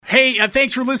Hey,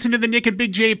 thanks for listening to the Nick and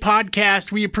Big J podcast.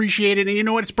 We appreciate it. And you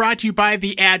know what? It's brought to you by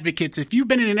The Advocates. If you've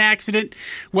been in an accident,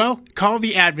 well, call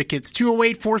The Advocates.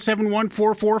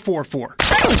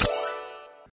 208-471-4444.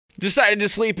 Decided to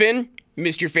sleep in?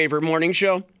 Missed your favorite morning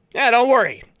show? Don't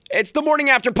worry. It's the Morning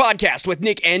After Podcast with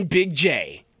Nick and Big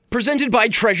J. Presented by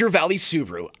Treasure Valley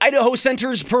Subaru, Idaho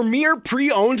Center's premier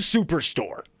pre-owned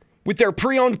superstore. With their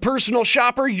pre-owned personal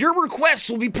shopper, your requests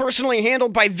will be personally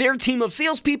handled by their team of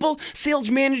salespeople,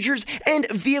 sales managers, and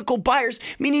vehicle buyers,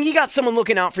 meaning you got someone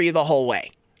looking out for you the whole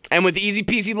way. And with easy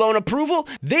peasy loan approval,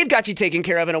 they've got you taken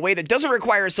care of in a way that doesn't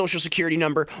require a social security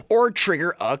number or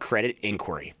trigger a credit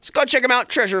inquiry. So go check them out,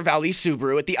 Treasure Valley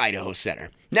Subaru at the Idaho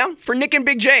Center. Now, for Nick and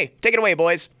Big J, take it away,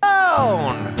 boys.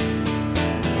 Welcome,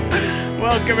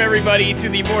 everybody, to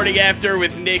the Morning After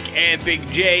with Nick and Big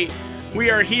J. We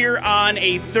are here on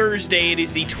a Thursday. It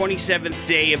is the 27th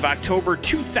day of October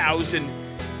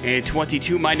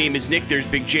 2022. My name is Nick. There's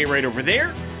Big J right over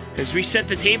there. As we set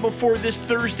the table for this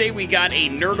Thursday, we got a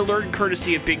Nerd Alert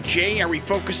courtesy of Big J. Are we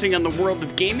focusing on the world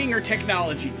of gaming or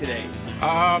technology today?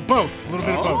 Both. A little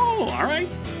bit of both. Oh, all right.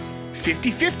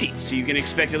 50-50. So you can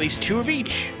expect at least two of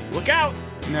each. Look out.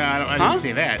 No, I didn't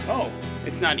say that. Oh,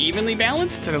 it's not evenly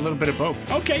balanced? I said a little bit of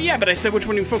both. Okay, yeah, but I said which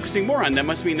one you're focusing more on. That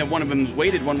must mean that one of them's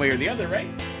weighted one way or the other, right?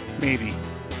 Maybe.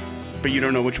 But you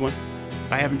don't know which one?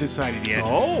 I haven't decided yet.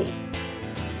 Oh.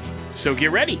 So get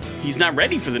ready. He's not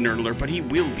ready for the Nerd Alert, but he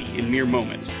will be in mere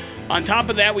moments. On top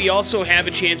of that, we also have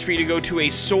a chance for you to go to a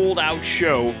sold-out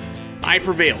show. I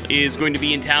Prevail is going to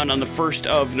be in town on the 1st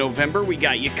of November. We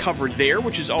got you covered there,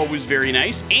 which is always very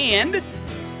nice. And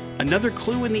another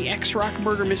clue in the X-Rock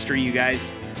murder mystery, you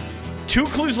guys. 2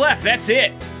 clues left. That's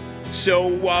it. So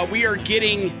we are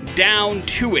getting down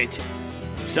to it.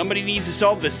 Somebody needs to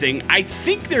solve this thing. I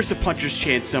think there's a puncher's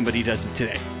chance somebody does it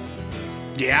today.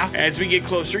 Yeah? As we get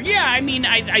closer. Yeah,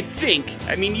 I think.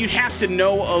 You'd have to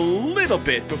know a little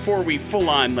bit before we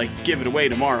full-on, give it away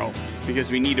tomorrow.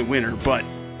 Because we need a winner. But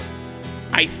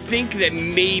I think that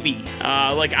maybe,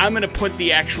 I'm going to put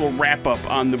the actual wrap-up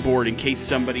on the board in case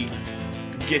somebody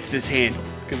gets this handled.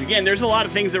 Because, again, there's a lot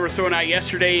of things that were thrown out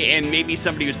yesterday, and maybe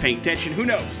somebody was paying attention. Who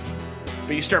knows?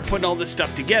 But you start putting all this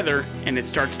stuff together, and it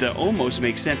starts to almost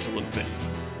make sense a little bit.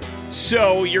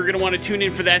 So you're going to want to tune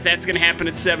in for that. That's going to happen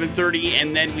at 7:30,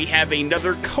 and then we have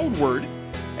another code word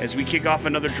as we kick off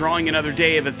another drawing, another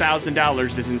day of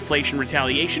 $1,000. That's inflation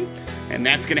retaliation, and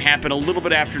that's going to happen a little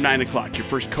bit after 9 o'clock. Your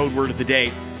first code word of the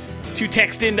day to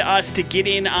text into us to get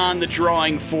in on the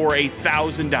drawing for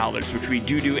 $1,000, which we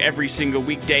do every single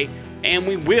weekday. And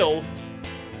we will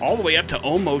all the way up to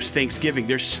almost Thanksgiving.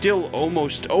 There's still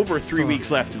almost over 3 weeks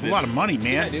left of this. It's a lot of money,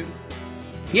 man. Yeah, dude.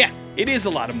 Yeah, it is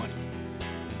a lot of money.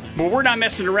 But we're not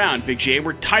messing around, Big J.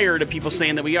 We're tired of people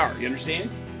saying that we are. You understand?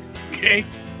 Okay.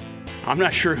 I'm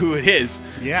not sure who it is.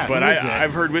 Yeah, but who is it?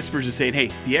 I've heard whispers of saying,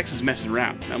 hey, the X is messing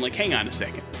around. And I'm like, hang on a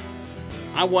second.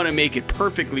 I want to make it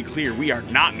perfectly clear we are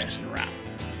not messing around.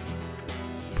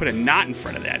 Put a not in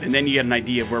front of that, and then you get an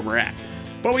idea of where we're at.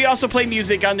 But we also play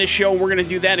music on this show. We're going to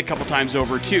do that a couple times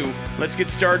over, too. Let's get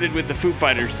started with the Foo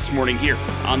Fighters this morning here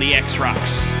on the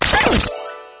X-Rocks.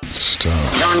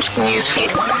 Stuff. Launch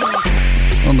newsfeed.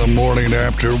 On the Morning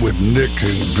After with Nick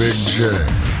and Big J.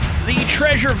 The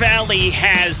Treasure Valley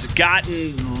has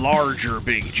gotten larger,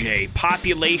 Big J.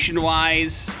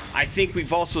 Population-wise, I think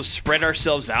we've also spread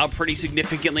ourselves out pretty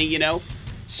significantly,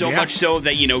 So much so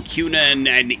that, Cuna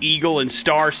and Eagle and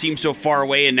Star seem so far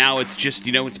away, and now it's just,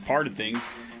 it's part of things.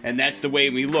 And that's the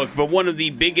way we look. But one of the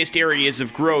biggest areas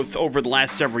of growth over the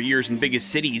last several years and biggest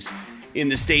cities in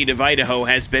the state of Idaho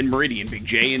has been Meridian, Big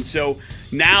J. And so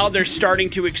now they're starting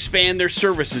to expand their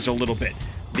services a little bit.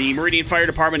 The Meridian Fire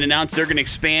Department announced they're going to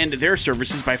expand their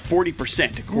services by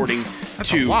 40%, according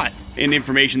to an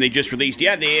information they just released.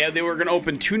 Yeah, they were going to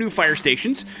open 2 new fire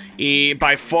stations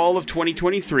by fall of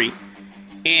 2023.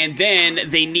 And then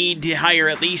they need to hire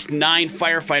at least 9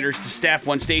 firefighters to staff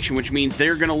one station, which means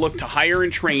they're going to look to hire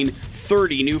and train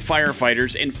 30 new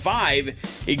firefighters and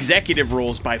 5 executive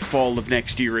roles by fall of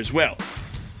next year as well.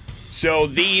 So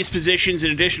these positions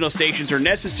and additional stations are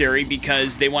necessary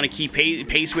because they want to keep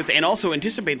pace with and also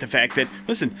anticipate the fact that,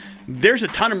 listen, there's a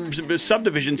ton of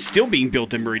subdivisions still being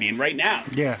built in Meridian right now.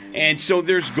 Yeah. And so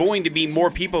there's going to be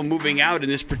more people moving out in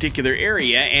this particular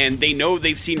area, and they know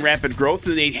they've seen rapid growth,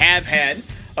 and they have had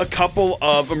a couple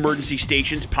of emergency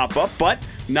stations pop up, but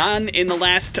none in the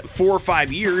last 4 or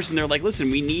 5 years, and they're like, listen,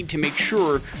 we need to make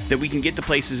sure that we can get to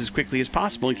places as quickly as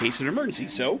possible in case of an emergency.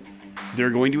 So they're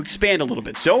going to expand a little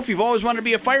bit. So if you've always wanted to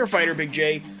be a firefighter, Big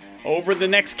J, over the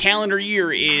next calendar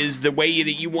year is the way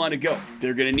that you want to go.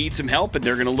 They're going to need some help, and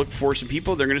they're going to look for some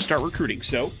people. They're going to start recruiting.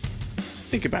 So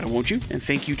Think about it, won't you? And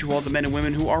thank you to all the men and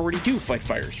women who already do fight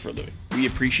fires for a living. We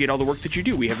appreciate all the work that you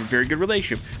do. We have a very good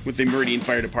relationship with the Meridian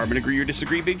Fire Department. Agree or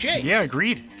disagree, Big J? Yeah,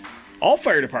 agreed. All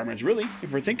fire departments, really,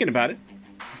 if we're thinking about it.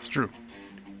 It's true.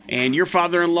 And your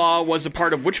father-in-law was a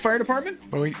part of which fire department?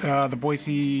 The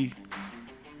Boise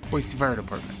Fire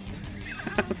Department.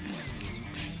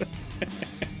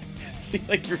 Seemed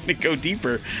like you're going to go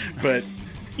deeper, but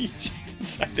you just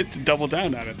decided to double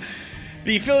down on it.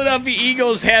 The Philadelphia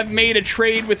Eagles have made a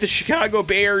trade with the Chicago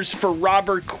Bears for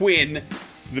Robert Quinn.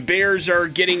 The Bears are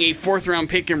getting a 4th-round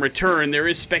pick in return. There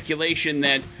is speculation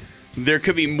that there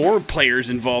could be more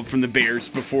players involved from the Bears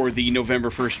before the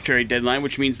November 1st trade deadline,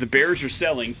 which means the Bears are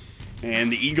selling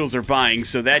and the Eagles are buying.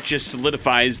 So that just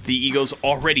solidifies the Eagles'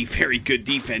 already very good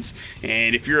defense.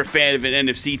 And if you're a fan of an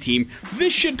NFC team,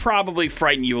 this should probably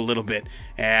frighten you a little bit,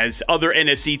 as other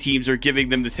NFC teams are giving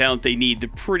them the talent they need to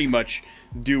pretty much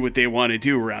do what they want to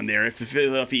do around there if the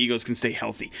Philadelphia Eagles can stay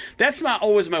healthy. That's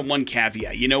always my one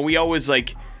caveat. You know, we always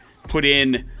put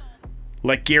in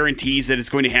guarantees that it's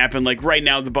going to happen. Like right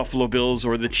now, the Buffalo Bills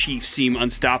or the Chiefs seem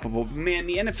unstoppable. Man,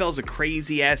 the NFL is a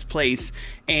crazy ass place,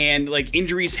 and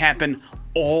injuries happen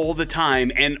all the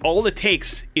time, and all it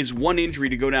takes is one injury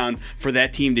to go down for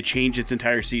that team to change its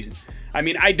entire season. I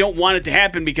mean, I don't want it to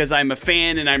happen because I'm a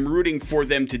fan and I'm rooting for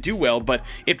them to do well, but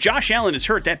if Josh Allen is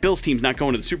hurt, that Bills team's not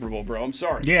going to the Super Bowl, bro. I'm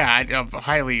sorry. Yeah,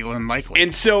 highly unlikely.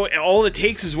 And so all it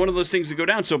takes is one of those things to go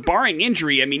down. So barring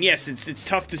injury, I mean, yes, it's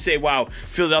tough to say, wow,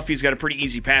 Philadelphia's got a pretty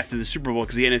easy path to the Super Bowl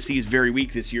because the NFC is very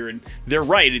weak this year, and they're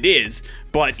right, it is.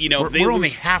 But, if we're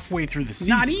only halfway through the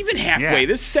season. Not even halfway. Yeah.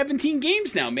 There's 17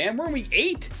 games now, man. We're in week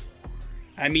 8.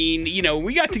 I mean,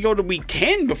 we got to go to week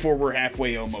 10 before we're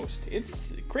halfway almost.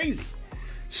 It's crazy.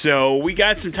 So we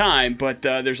got some time, but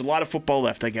there's a lot of football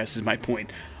left, I guess, is my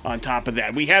point. On top of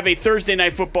that, we have a Thursday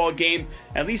night football game.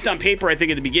 At least on paper, I think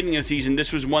at the beginning of the season,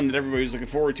 this was one that everybody was looking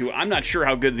forward to. I'm not sure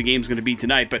how good the game's going to be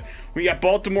tonight, but we got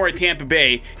Baltimore at Tampa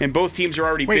Bay, and both teams are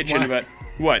already bitching about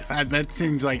what? That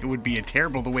seems like it would be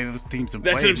terrible the way those teams have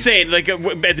played. That's what I'm saying.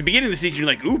 At the beginning of the season, you're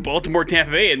like, ooh, Baltimore,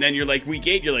 Tampa Bay, and then you're like, week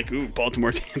 8, you're like, ooh,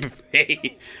 Baltimore, Tampa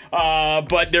Bay.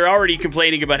 But they're already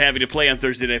complaining about having to play on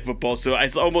Thursday night football, so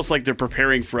it's almost like they're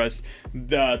preparing for us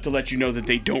to let you know that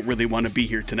they don't really want to be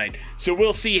here tonight. So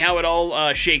we'll see how it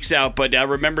all shakes out, but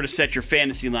remember to set your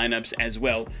fantasy lineups as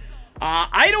well.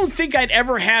 I don't think I'd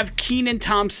ever have Kenan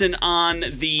Thompson on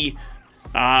the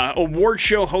award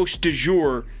show host du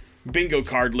jour bingo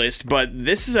card list, but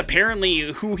this is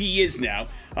apparently who he is now.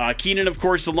 Kenan, of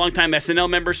course, a longtime SNL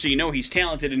member, so you know he's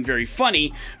talented and very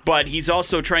funny, but he's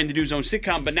also trying to do his own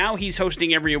sitcom, but now he's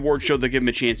hosting every award show they'll give him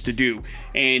a chance to do,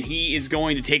 and he is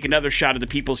going to take another shot at the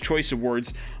People's Choice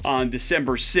Awards on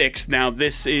December 6th. Now,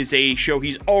 this is a show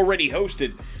he's already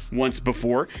hosted once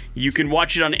before. You can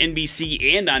watch it on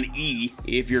NBC and on E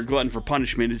if you're a glutton for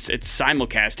punishment. It's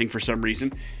simulcasting for some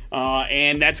reason.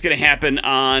 And that's going to happen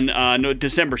on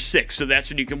December 6th. So that's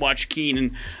when you can watch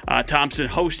Kenan Thompson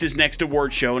host his next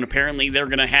award show. And apparently they're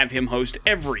going to have him host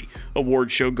every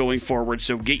award show going forward.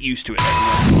 So get used to it,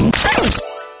 everyone.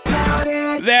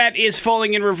 That is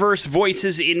Falling in Reverse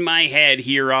Voices in My Head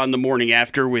here on The Morning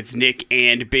After with Nick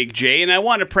and Big J. And I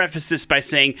want to preface this by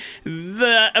saying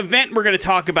the event we're going to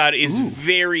talk about is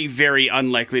very, very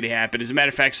unlikely to happen. As a matter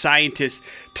of fact, scientists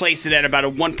place it at about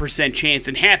a 1% chance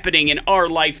in happening in our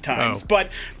lifetimes. But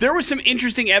there was some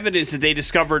interesting evidence that they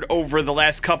discovered over the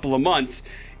last couple of months.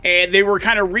 And they were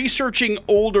kind of researching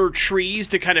older trees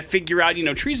to kind of figure out,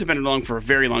 trees have been along for a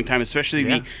very long time, especially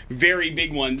the very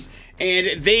big ones.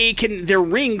 And their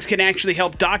rings can actually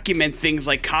help document things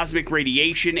like cosmic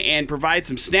radiation and provide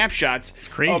some snapshots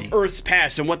of Earth's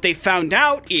past. And what they found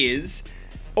out is,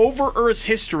 over Earth's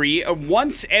history,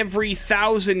 once every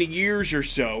 1,000 years or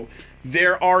so,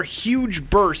 there are huge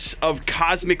bursts of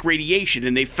cosmic radiation,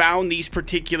 and they found these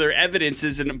particular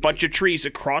evidences in a bunch of trees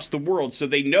across the world, so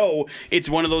they know it's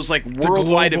one of those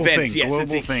worldwide events. Yes,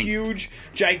 it's a huge,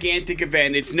 gigantic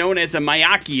event. It's known as a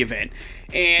Miyake event,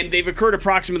 and they've occurred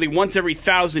approximately once every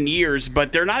 1,000 years,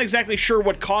 but they're not exactly sure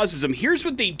what causes them. Here's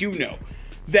what they do know.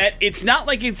 That it's not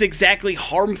like it's exactly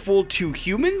harmful to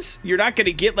humans. You're not going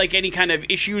to get any kind of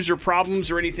issues or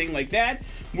problems or anything like that,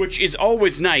 which is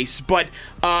always nice. But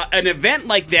an event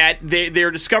like that,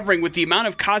 they're discovering with the amount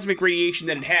of cosmic radiation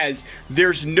that it has,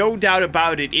 there's no doubt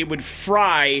about it, it would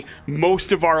fry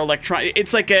most of our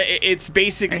electronics. It's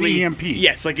basically an EMP.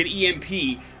 Yes, like an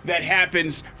EMP that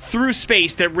happens through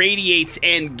space that radiates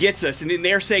and gets us. And then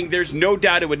they're saying there's no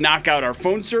doubt it would knock out our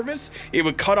phone service, it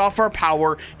would cut off our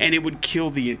power, and it would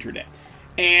kill the internet.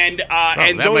 And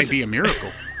that might be a miracle.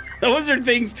 Those are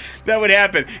things that would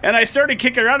happen. And I started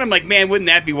kicking around. I'm like, man, wouldn't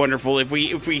that be wonderful if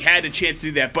we had a chance to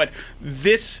do that? But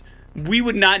this we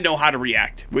would not know how to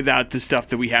react without the stuff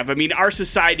that we have. I mean, our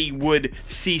society would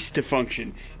cease to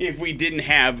function if we didn't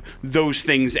have those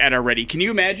things at our ready. Can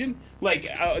you imagine?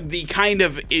 Like the kind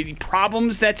of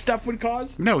problems that stuff would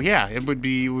cause? No, yeah, it would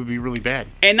be really bad.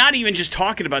 And not even just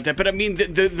talking about that, but I mean,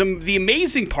 the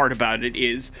amazing part about it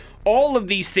is all of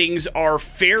these things are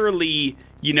fairly,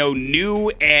 new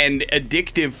and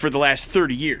addictive for the last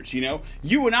 30 years,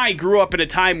 You and I grew up in a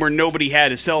time where nobody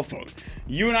had a cell phone.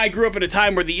 You and I grew up in a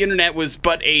time where the internet was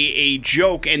but a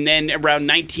joke, and then around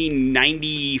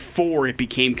 1994 it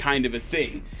became kind of a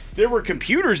thing. There were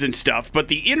computers and stuff, but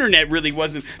the internet really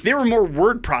wasn't. There were more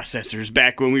word processors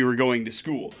back when we were going to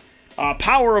school.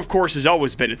 Power, of course, has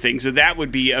always been a thing, so that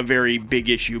would be a very big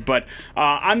issue. But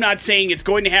I'm not saying it's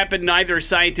going to happen. Neither are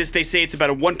scientists. They say it's about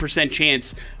a 1%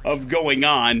 chance of going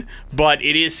on, but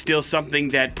it is still something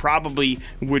that probably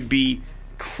would be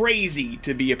crazy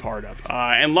to be a part of.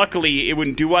 And luckily, it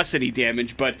wouldn't do us any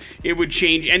damage, but it would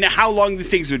change. And how long the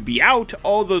things would be out,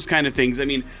 all those kind of things. I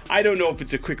mean, I don't know if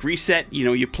it's a quick reset. You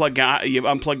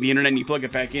unplug the internet and you plug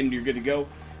it back in and you're good to go.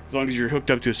 As long as you're hooked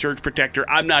up to a surge protector,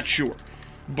 I'm not sure.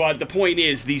 But the point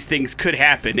is, these things could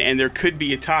happen, and there could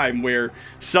be a time where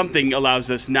something allows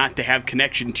us not to have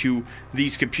connection to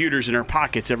these computers in our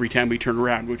pockets every time we turn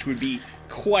around, which would be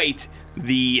quite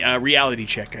the reality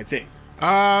check, I think.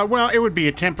 Well, it would be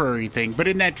a temporary thing, but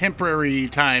in that temporary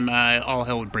time, all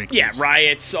hell would break loose. Yeah,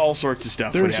 riots, all sorts of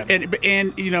stuff. And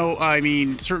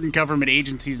certain government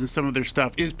agencies and some of their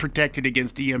stuff is protected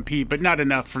against EMP, but not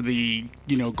enough for the,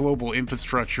 global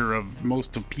infrastructure of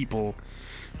most of people.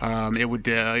 It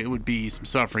would be some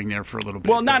suffering there for a little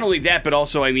bit. Well, not only that, but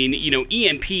also, I mean,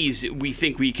 EMPs we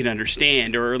think we can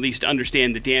understand, or at least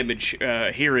understand the damage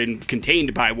herein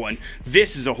contained by one.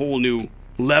 This is a whole new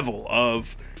level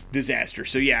of disaster.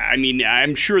 So yeah, I mean,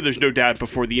 I'm sure there's no doubt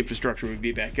before the infrastructure would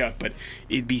be back up, but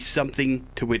it'd be something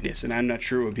to witness, and I'm not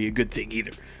sure it would be a good thing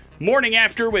either. Morning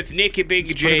After with Nick and Big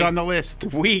J. Put it on the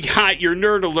list. We got your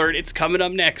Nerd Alert. It's coming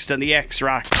up next on the X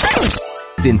Rock.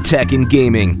 In tech and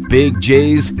gaming, Big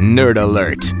J's Nerd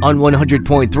Alert on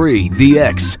 100.3 The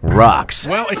X Rocks.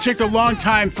 Well, it took a long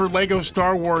time for LEGO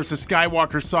Star Wars The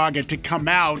Skywalker Saga to come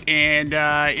out, and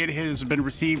it has been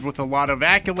received with a lot of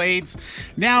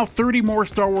accolades. Now, 30 more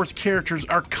Star Wars characters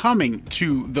are coming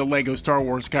to the LEGO Star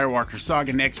Wars Skywalker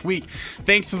Saga next week,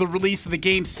 thanks to the release of the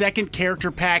game's second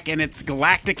character pack and its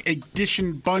Galactic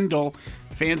Edition bundle.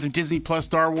 Fans of Disney Plus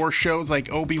Star Wars shows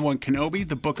like Obi-Wan Kenobi,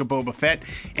 The Book of Boba Fett,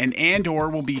 and Andor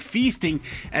will be feasting,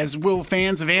 as will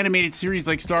fans of animated series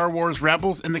like Star Wars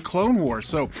Rebels and The Clone Wars.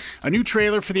 So, a new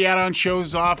trailer for the add-on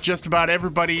shows off just about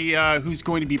everybody who's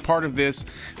going to be part of this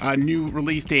new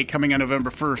release date coming on November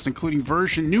 1st, including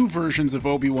new versions of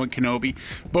Obi-Wan Kenobi,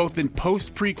 both in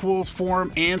post-prequels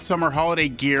form and summer holiday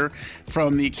gear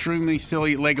from the extremely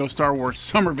silly LEGO Star Wars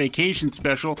Summer Vacation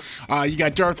Special. You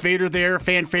got Darth Vader there,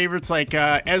 fan favorites like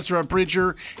Ezra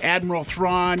Bridger, Admiral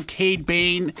Thrawn, Cade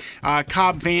Bane,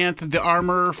 Cobb Vanth, the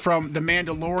armor from The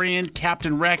Mandalorian,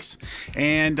 Captain Rex,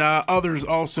 and others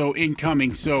also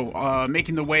incoming. So,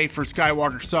 making the way for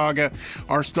Skywalker Saga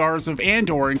are stars of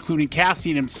Andor, including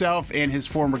Cassian himself and his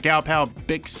former gal pal,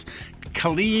 Bix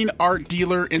Colleen, art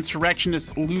dealer,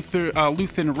 insurrectionist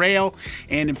Luthen Rael,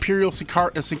 and Imperial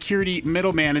security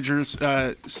middle managers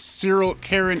Cyril,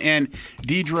 Karen, and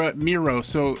Deidre Miro.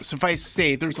 So suffice to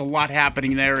say, there's a lot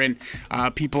happening there, and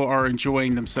people are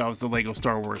enjoying themselves. The Lego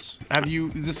Star Wars.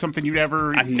 Is this something you'd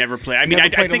ever? I've never played. I mean, I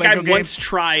think I once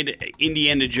tried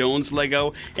Indiana Jones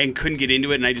Lego and couldn't get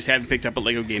into it, and I just haven't picked up a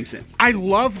Lego game since. I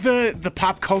love the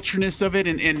pop cultureness of it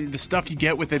and the stuff you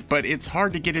get with it, but it's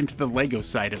hard to get into the Lego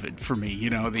side of it for me,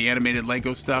 the animated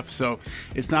Lego stuff, so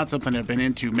it's not something I've been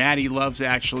into. Maddie loves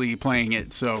actually playing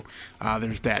it, so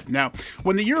there's that. Now,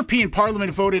 when the European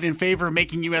Parliament voted in favor of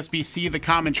making USB-C the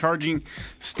common charging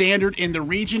standard in the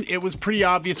region, it was pretty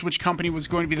obvious which company was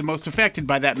going to be the most affected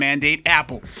by that mandate.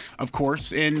 Apple, of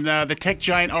course, and the tech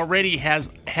giant already has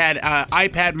had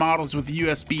iPad models with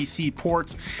USB-C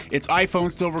ports. Its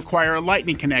iPhones still require a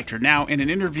Lightning connector. Now, in an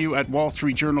interview at Wall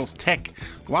Street Journal's Tech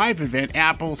Live event,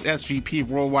 Apple's SVP of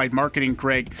Worldwide Marketing,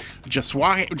 Greg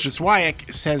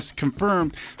Jaswajek, has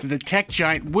confirmed that the tech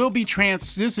giant will be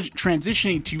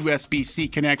transitioning to USB-C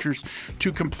connectors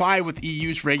to comply with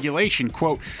EU's regulation.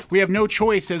 Quote, "We have no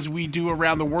choice, as we do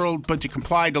around the world, but to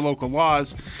comply to local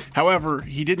laws." However,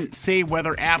 he didn't say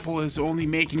whether Apple is only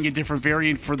making a different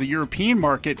variant for the European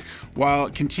market while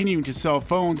continuing to sell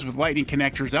phones with Lightning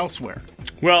connectors elsewhere.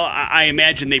 Well, I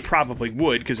imagine they probably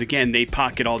would, because again, they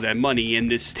pocket all that money,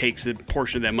 and this takes a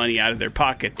portion of that money out of their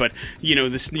pocket. But the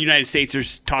United States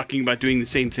is talking about doing the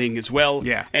same thing as well.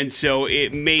 Yeah. And so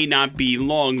it may not be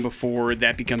long before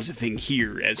that becomes a thing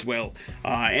here as well.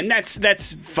 And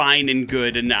that's fine and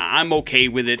good, and I'm okay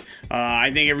with it.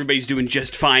 I think everybody's doing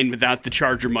just fine without the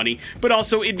charger money. But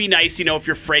also, it'd be nice, if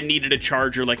your friend needed a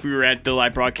charger, like we were at the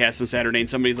live broadcast on Saturday, and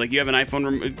somebody's like, "You have an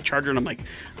iPhone charger?" And I'm like,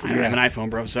 "I don't have an iPhone,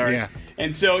 bro. Sorry." Yeah.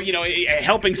 And so,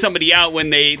 helping somebody out when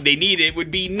they need it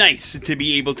would be nice to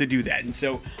be able to do that. And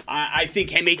so I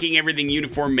think making everything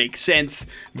uniform makes sense,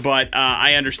 but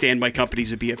I understand why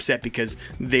companies would be upset because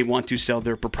they want to sell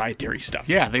their proprietary stuff.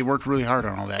 Yeah, they worked really hard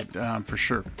on all that, for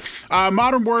sure.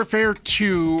 Modern Warfare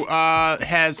 2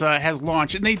 has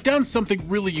launched, and they've done something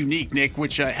really unique, Nick,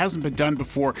 which hasn't been done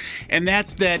before, and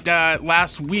that's that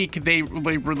last week they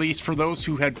released, for those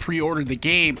who had pre-ordered the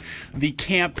game, the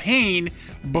campaign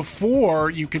before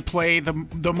you could play the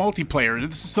multiplayer.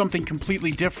 This is something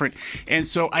completely different, and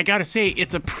so I gotta say,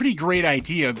 it's a pretty great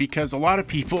idea, because a lot of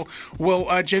people will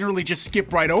generally just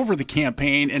skip right over the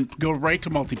campaign and go right to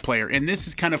multiplayer, and this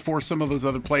is kind of for some of those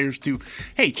other players to,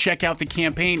 hey, check out the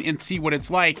campaign and see what it's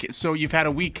like. So you've had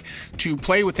a week to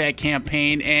play with that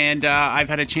campaign, and I've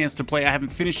had a chance to play. I haven't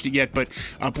finished it yet, but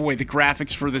boy, the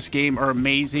graphics for this game are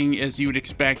amazing, as you would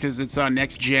expect, as it's on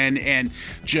next gen, and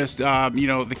just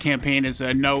the campaign is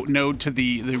a node to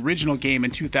the original game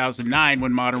in 2009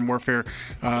 when Modern Warfare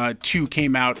 2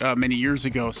 came out many years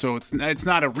ago. So it's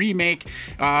not a remake,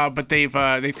 but they've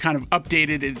kind of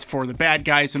updated it for the bad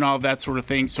guys and all of that sort of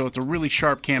thing. So it's a really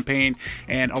sharp campaign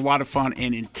and a lot of fun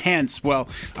and intense. Well,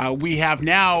 we have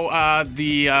now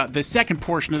the second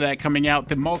portion of that coming out,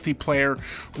 the multiplayer,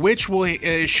 which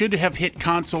should have hit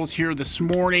consoles here this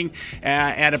morning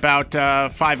at about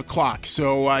 5 o'clock.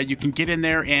 So you can get in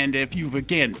there, and if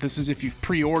you've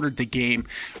pre-ordered the game,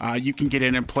 you can get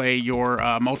in and play your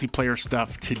multiplayer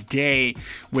stuff today,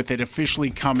 with it officially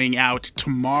coming out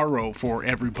tomorrow for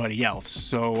everybody else.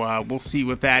 So we'll see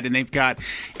with that, and they've got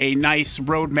a nice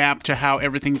roadmap to how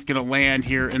everything's going to land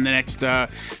here in the next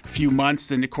few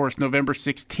months. And of course, November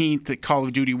 16th, Call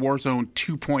of Duty Warzone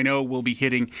 2.0 will be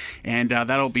hitting, and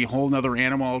that'll be a whole nother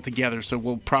animal altogether. So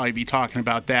we'll probably be talking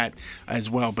about that as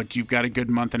well. But you've got a good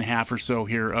month and a half or so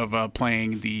here of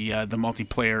playing the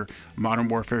multiplayer Modern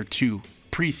Warfare 2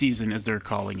 preseason, as they're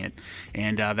calling it,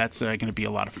 and that's going to be a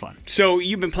lot of fun. So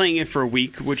you've been playing it for a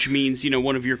week, which means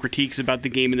one of your critiques about the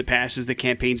game in the past is the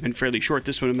campaign's been fairly short.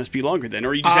 This one must be longer then,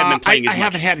 or you just haven't been playing as much? I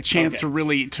haven't had a chance to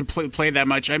really play that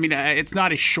much. I mean, it's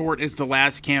not as short as the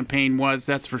last campaign was,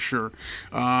 that's for sure.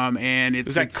 And it's,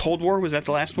 was that Cold War? Was that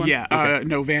the last one? Yeah, okay.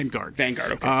 No, Vanguard.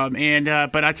 Okay.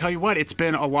 But I tell you what, it's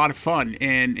been a lot of fun,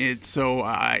 and it's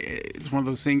one of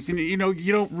those things. And you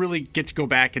don't really get to go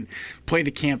back and play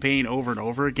the campaign over and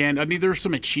over again. I mean, there's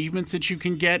some achievements that you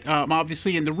can get,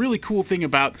 obviously, and the really cool thing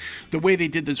about the way they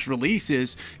did this release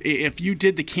is if you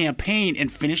did the campaign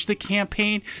and finished the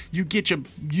campaign, you get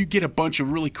a bunch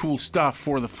of really cool stuff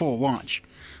for the full launch.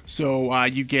 So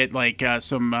you get you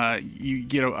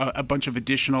get a bunch of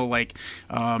additional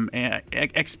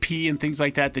XP and things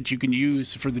like that you can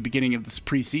use for the beginning of this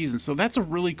preseason. So that's a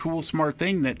really cool, smart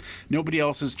thing that nobody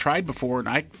else has tried before, and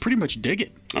I pretty much dig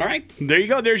it. All right, there you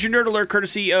go. There's your Nerd Alert,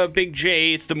 courtesy of Big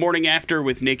J. It's the morning after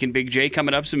with Nick and Big J.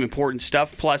 Coming up, some important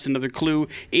stuff, plus another clue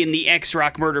in the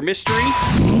X-Rock murder mystery.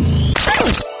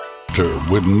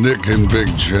 With Nick and Big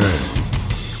J.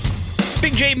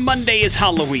 Big J, Monday is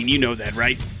Halloween. You know that,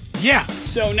 right? Yeah.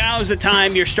 So now is the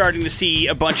time you're starting to see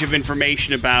a bunch of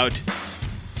information about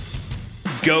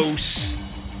ghosts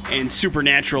and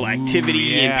supernatural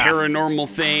activity and paranormal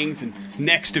things and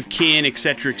next of kin,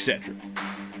 etc., etc.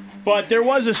 But there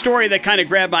was a story that kind of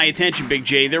grabbed my attention, Big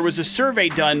J. There was a survey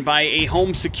done by a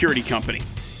home security company.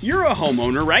 You're a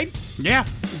homeowner, right? Yeah.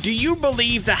 Do you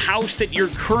believe the house that you're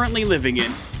currently living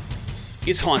in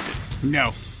is haunted?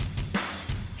 No.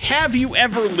 Have you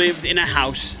ever lived in a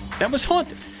house that was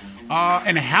haunted?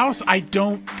 In a house, I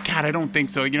don't think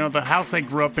so. The house I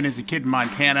grew up in as a kid in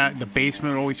Montana, the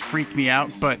basement always freaked me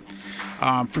out. But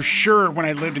for sure, when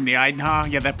I lived in the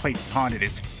Idaho, that place is haunted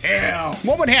as hell.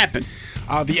 What would happen?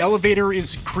 The elevator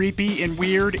is creepy and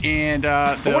weird, and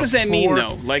what does that mean,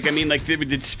 though?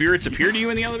 Did spirits appear to you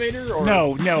in the elevator? Or?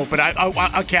 No, but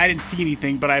I didn't see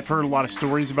anything, but I've heard a lot of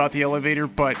stories about the elevator.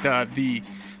 But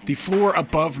the floor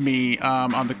above me,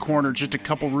 on the corner, just a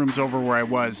couple rooms over where I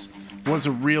was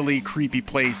a really creepy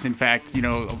place. In fact,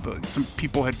 some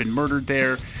people had been murdered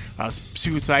there.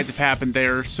 Suicides have happened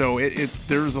there. So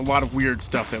there's a lot of weird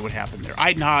stuff that would happen there.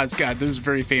 Idaho there's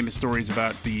very famous stories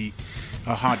about the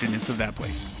hauntedness of that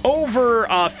place. Over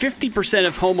 50%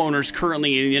 of homeowners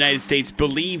currently in the United States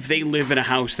believe they live in a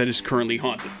house that is currently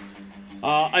haunted.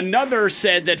 Another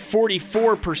said that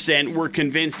 44% were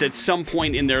convinced at some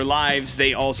point in their lives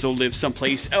they also lived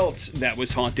someplace else that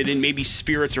was haunted and maybe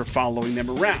spirits are following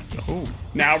them around. Oh.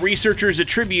 Now, researchers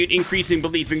attribute increasing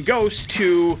belief in ghosts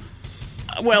to,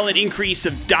 an increase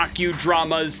of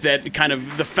docudramas, that kind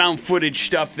of the found footage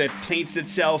stuff that paints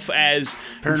itself as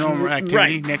Paranormal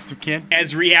Activity, Next of Kin.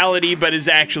 as reality, but is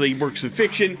actually works of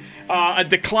fiction. A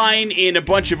decline in a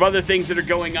bunch of other things that are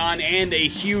going on, and a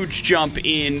huge jump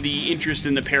in the interest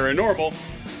in the paranormal.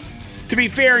 To be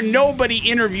fair, nobody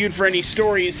interviewed for any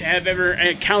stories have ever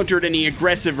encountered any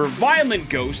aggressive or violent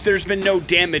ghosts. There's been no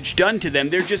damage done to them.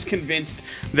 They're just convinced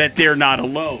that they're not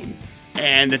alone,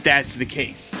 and that's the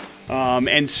case.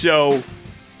 And so,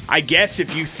 I guess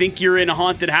if you think you're in a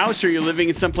haunted house or you're living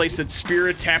in some place that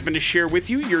spirits happen to share with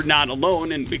you, you're not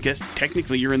alone, and I guess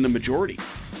technically you're in the majority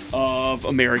of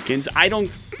Americans. I don't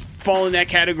fall in that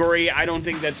category. I don't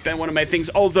think that's been one of my things,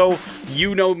 although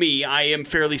you know me, I am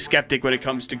fairly skeptic when it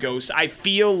comes to ghosts. I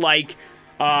feel like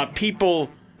people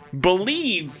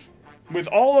believe with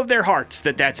all of their hearts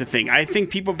that that's a thing. I think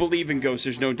people believe in ghosts,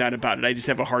 there's no doubt about it. I just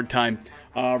have a hard time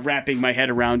wrapping my head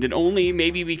around it, only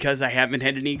maybe because I haven't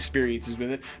had any experiences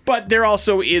with it. But there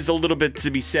also is a little bit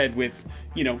to be said with,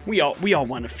 we all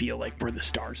want to feel like we're the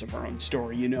stars of our own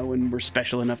story, and we're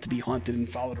special enough to be haunted and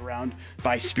followed around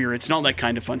by spirits and all that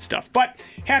kind of fun stuff. But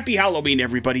happy Halloween,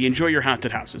 everybody. Enjoy your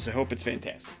haunted houses. I hope it's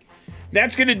fantastic.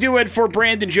 That's going to do it for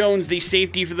Brandon Jones, the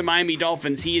safety for the Miami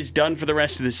Dolphins. He is done for the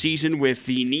rest of the season with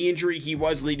the knee injury. He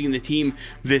was leading the team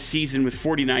this season with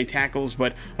 49 tackles,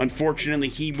 but unfortunately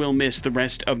he will miss the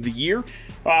rest of the year.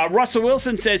 Russell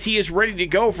Wilson says he is ready to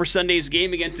go for Sunday's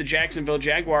game against the Jacksonville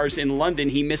Jaguars in London.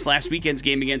 He missed last weekend's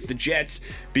game against the Jets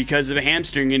because of a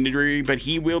hamstring injury, but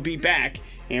he will be back.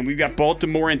 And we've got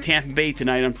Baltimore and Tampa Bay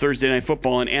tonight on Thursday Night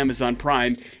Football on Amazon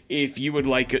Prime. If you would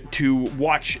like to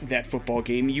watch that football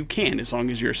game, you can, as long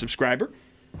as you're a subscriber.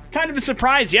 Kind of a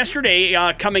surprise yesterday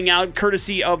coming out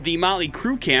courtesy of the Motley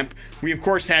Crue camp. We, of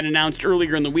course, had announced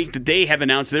earlier in the week that they have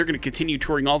announced they're going to continue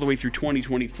touring all the way through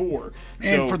 2024.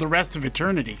 And for the rest of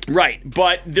eternity. Right,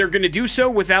 but they're going to do so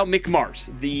without Mick Mars.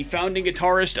 The founding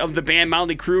guitarist of the band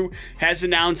Motley Crue has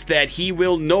announced that he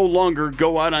will no longer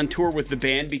go out on tour with the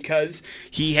band because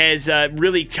he has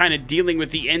really kind of dealing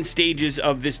with the end stages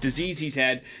of this disease he's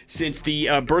had since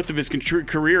the birth of his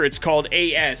career. It's called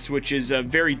AS, which is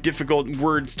very difficult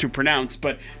words to pronounce,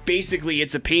 but basically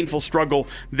it's a painful struggle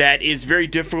that is very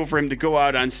difficult for him to go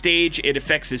out on stage. It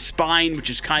affects his spine, which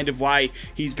is kind of why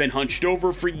he's been hunched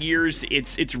over for years.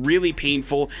 It's really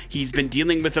painful. He's been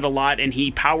dealing with it a lot, and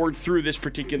he powered through this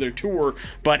particular tour,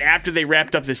 but after they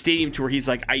wrapped up the stadium tour, he's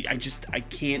like, I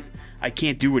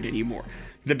can't do it anymore.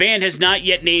 The band has not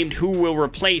yet named who will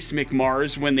replace Mick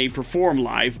Mars when they perform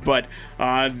live, but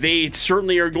they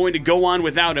certainly are going to go on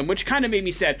without him, which kind of made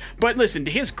me sad. But listen,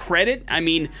 to his credit, I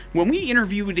mean, when we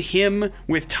interviewed him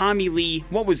with Tommy Lee,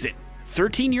 what was it,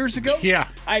 13 years ago? Yeah.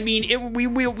 I mean,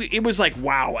 it was like,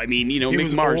 wow. I mean,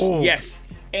 Mick Mars, old. Yes.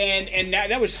 And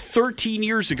that was 13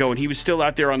 years ago, and he was still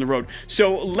out there on the road.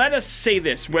 So let us say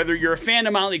this, whether you're a fan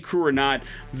of Motley Crue or not,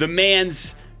 the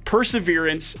man's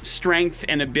perseverance, strength,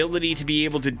 and ability to be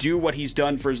able to do what he's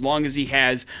done for as long as he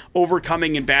has,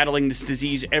 overcoming and battling this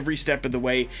disease every step of the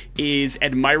way, is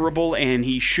admirable, and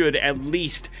he should at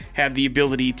least have the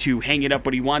ability to hang it up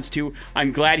when he wants to.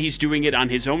 I'm glad he's doing it on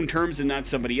his own terms and not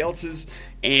somebody else's,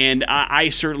 and I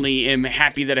certainly am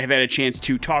happy that I've had a chance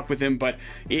to talk with him, but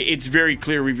it's very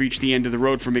clear we've reached the end of the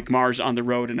road for Mick Mars on the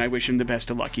road, and I wish him the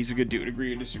best of luck. He's a good dude.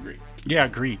 Agree or disagree? Yeah,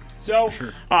 agreed. So,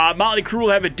 sure. Motley Crue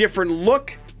will have a different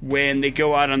look when they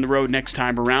go out on the road next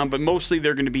time around, but mostly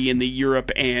they're going to be in the Europe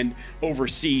and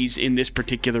overseas in this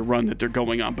particular run that they're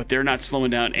going on, but they're not slowing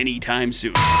down anytime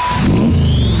soon.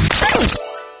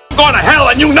 Going to hell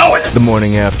and you know it! The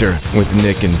Morning After with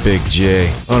Nick and Big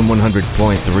J on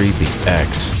 100.3 The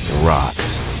X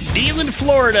Rocks. Deland,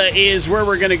 Florida is where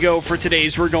we're going to go for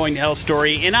today's We're Going to Hell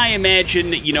story, and I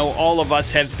imagine, all of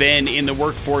us have been in the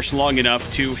workforce long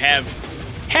enough to have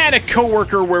had a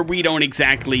coworker where we don't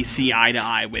exactly see eye to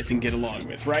eye with and get along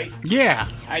with, right? Yeah.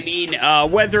 I mean,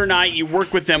 whether or not you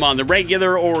work with them on the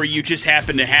regular or you just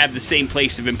happen to have the same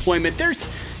place of employment,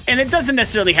 and it doesn't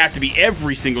necessarily have to be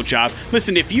every single job.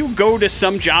 Listen, if you go to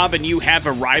some job and you have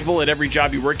a rival at every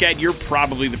job you work at, you're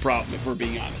probably the problem, if we're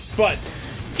being honest. But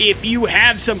if you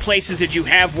have some places that you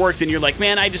have worked and you're like,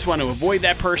 man, I just want to avoid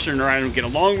that person, or I don't get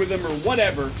along with them, or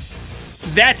whatever,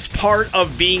 that's part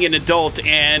of being an adult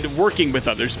and working with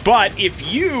others. But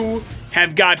if you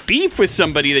have got beef with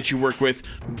somebody that you work with,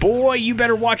 boy, you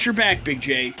better watch your back, Big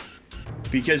J.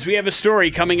 because we have a story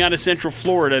coming out of Central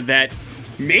Florida that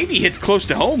maybe hits close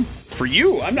to home for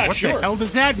you. I'm not sure. What the hell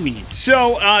does that mean?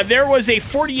 So there was a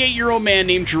 48-year-old man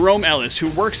named Jerome Ellis who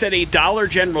works at a Dollar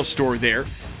General store there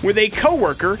with a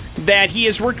coworker that he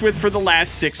has worked with for the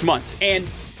last 6 months, and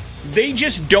they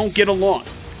just don't get along.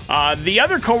 The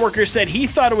other coworker said he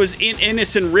thought it was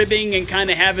innocent ribbing and kind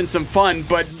of having some fun,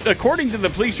 but according to the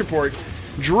police report,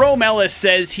 Jerome Ellis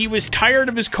says he was tired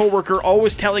of his coworker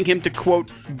always telling him to,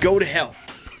 quote, go to hell.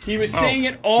 He was saying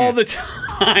it all the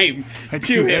time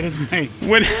to him. That is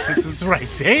that's what I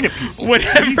say to people.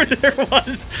 Whenever there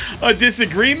was a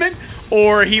disagreement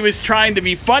or he was trying to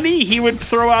be funny, he would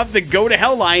throw out the go to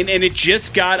hell line, and it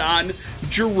just got on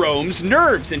Jerome's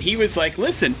nerves. And he was like,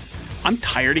 listen, I'm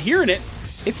tired of hearing it.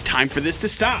 It's time for this to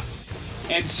stop.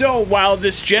 And so while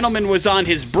this gentleman was on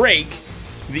his break,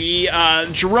 the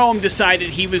Jerome decided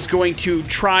he was going to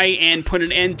try and put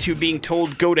an end to being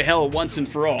told go to hell once and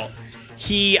for all.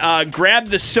 He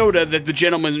grabbed the soda that the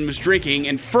gentleman was drinking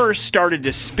and first started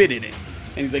to spit in it.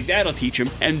 And he's like, that'll teach him.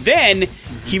 And then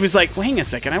he was like, well, hang on a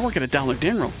second, I work at a Dollar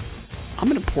General. I'm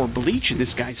going to pour bleach in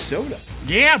this guy's soda.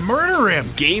 Yeah, murder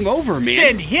him. Game over, man.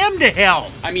 Send him to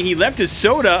hell. I mean, he left his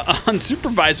soda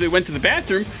unsupervised when he went to the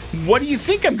bathroom. What do you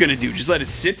think I'm going to do? Just let it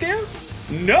sit there?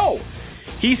 No.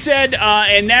 He said,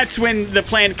 and that's when the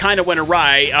plan kind of went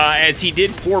awry, as he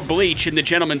did pour bleach in the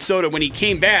gentleman's soda. When he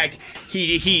came back,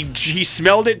 he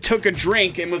smelled it, took a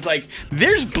drink, and was like,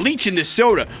 there's bleach in this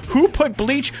soda. Who put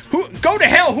bleach? Go to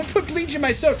hell. Who put bleach in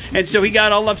my soda? And so he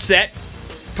got all upset.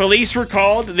 Police were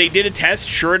called. They did a test.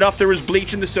 Sure enough, there was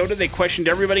bleach in the soda. They questioned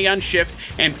everybody on shift,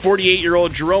 and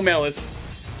 48-year-old Jerome Ellis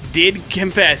did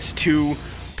confess to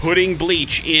putting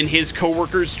bleach in his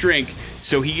coworker's drink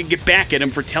so he could get back at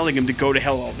him for telling him to go to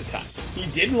hell all the time. He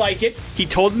didn't like it. He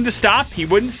told him to stop. He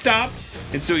wouldn't stop,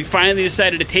 and so he finally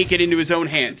decided to take it into his own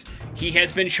hands. He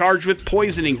has been charged with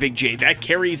poisoning, Big J. That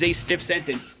carries a stiff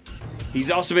sentence. He's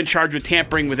also been charged with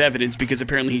tampering with evidence because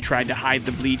apparently he tried to hide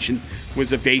the bleach and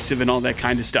was evasive and all that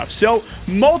kind of stuff. So,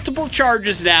 multiple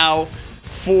charges now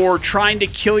for trying to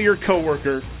kill your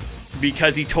coworker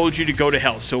because he told you to go to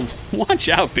hell. So, watch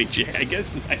out, Big J. I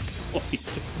guess that's my point.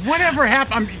 Whatever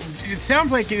happened, it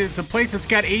sounds like it's a place that's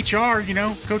got HR,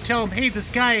 Go tell him, hey, this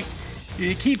guy,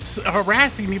 he keeps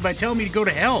harassing me by telling me to go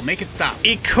to hell. Make it stop.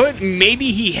 It could.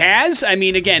 Maybe he has. I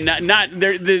mean, again, not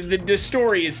the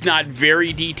story is not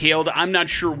very detailed. I'm not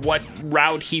sure what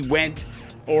route he went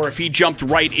or if he jumped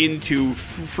right into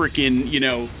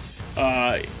freaking,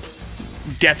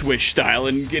 Death Wish style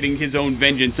and getting his own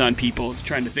vengeance on people. I was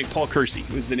trying to think. Paul Kersey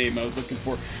was the name I was looking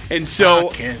for. And so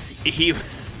he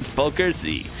was Paul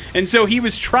Kersey. And so he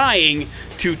was trying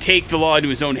to take the law into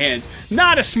his own hands.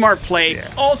 Not a smart play.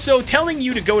 Yeah. Also, telling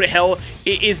you to go to hell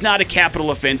is not a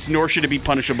capital offense, nor should it be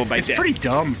punishable by death. It's pretty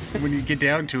dumb when you get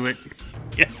down to it.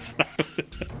 Yes.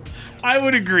 I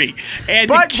would agree. And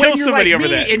but to kill when you're somebody like over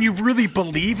me that. And you really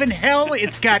believe in hell,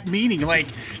 it's got meaning. Like,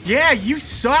 yeah, you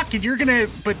suck and you're going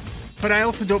to... But I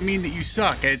also don't mean that you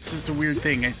suck. It's just a weird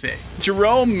thing I say.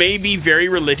 Jerome may be very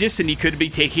religious, and he could be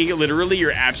taking it literally.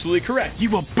 You're absolutely correct. You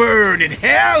will burn in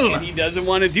hell! And he doesn't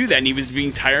want to do that, and he was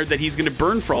being tired that he's going to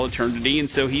burn for all eternity, and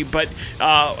so he... But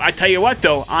I tell you what,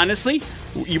 though, honestly,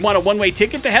 you want a one-way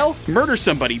ticket to hell? Murder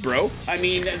somebody, bro. I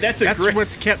mean, that's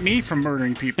what's kept me from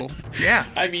murdering people. Yeah.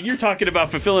 I mean, you're talking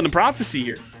about fulfilling a prophecy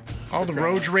here. All the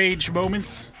road rage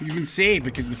moments, you've been saved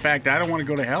because of the fact that I don't want to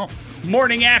go to hell.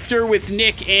 Morning After with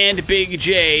Nick and Big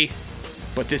J.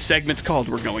 But this segment's called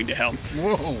We're Going to Hell.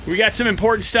 Whoa. We got some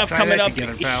important stuff coming up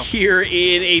here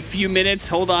in a few minutes.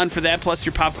 Hold on for that, plus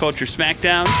your pop culture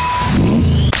smackdown.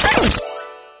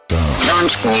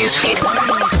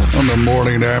 On the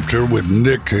Morning After with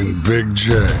Nick and Big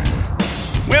J.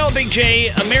 Well, Big J,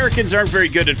 Americans aren't very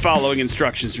good at following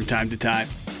instructions from time to time.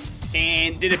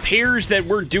 And it appears that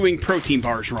we're doing protein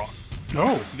bars wrong.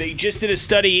 Oh. They just did a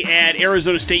study at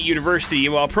Arizona State University.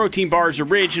 While protein bars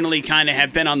originally kind of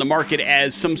have been on the market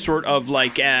as some sort of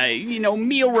like,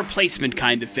 meal replacement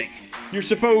kind of thing. You're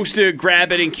supposed to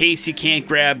grab it in case you can't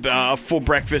grab a full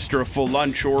breakfast or a full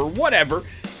lunch or whatever.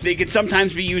 They can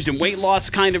sometimes be used in weight loss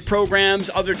kind of programs.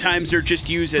 Other times they're just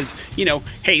used as,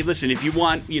 hey, listen, if you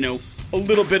want, a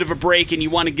little bit of a break and you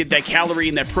want to get that calorie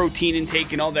and that protein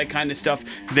intake and all that kind of stuff,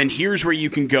 then here's where you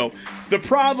can go. The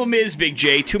problem is, Big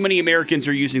J, too many Americans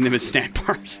are using them as snack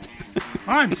bars.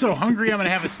 I'm so hungry, I'm going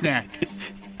to have a snack.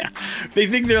 They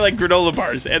think they're like granola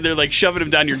bars, and they're like shoving them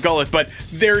down your gullet, but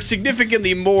they're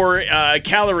significantly more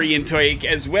calorie intake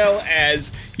as well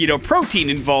as,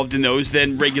 protein involved in those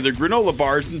than regular granola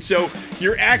bars. And so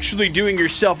you're actually doing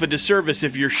yourself a disservice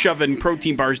if you're shoving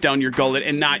protein bars down your gullet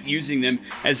and not using them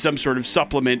as some sort of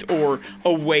supplement or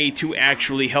a way to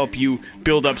actually help you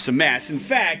build up some mass. In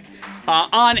fact,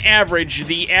 on average,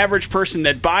 the average person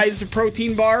that buys a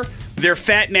protein bar, their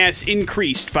fat mass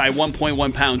increased by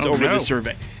 1.1 pounds over the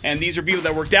survey. And these are people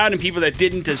that worked out and people that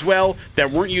didn't as well,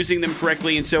 that weren't using them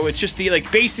correctly. And so it's just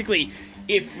basically,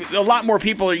 if a lot more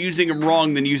people are using them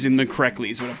wrong than using them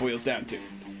correctly is what it boils down to.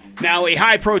 Now, a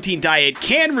high-protein diet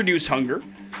can reduce hunger,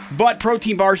 but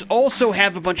protein bars also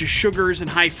have a bunch of sugars and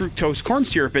high fructose corn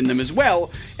syrup in them as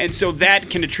well, and so that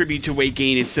can attribute to weight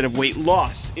gain instead of weight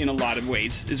loss in a lot of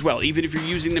ways as well, even if you're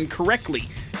using them correctly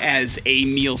as a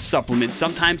meal supplement.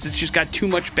 Sometimes it's just got too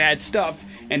much bad stuff,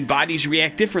 and bodies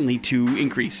react differently to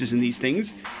increases in these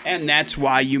things, and that's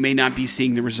why you may not be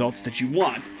seeing the results that you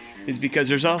want, is because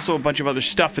there's also a bunch of other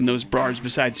stuff in those bars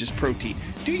besides just protein.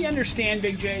 Do you understand,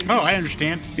 Big J? Oh, I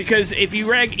understand. Because if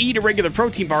you eat a regular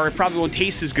protein bar, it probably won't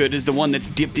taste as good as the one that's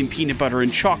dipped in peanut butter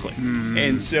and chocolate.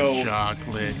 And so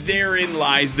chocolate. Therein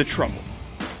lies the trouble.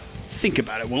 Think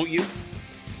about it, won't you?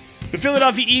 The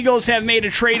Philadelphia Eagles have made a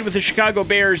trade with the Chicago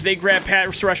Bears. They grabbed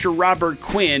pass rusher Robert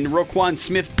Quinn. Roquan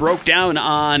Smith broke down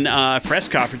on a press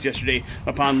conference yesterday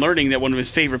upon learning that one of his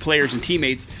favorite players and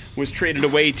teammates was traded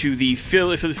away to the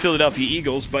Philadelphia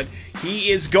Eagles, but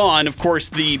he is gone. Of course,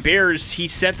 the Bears, he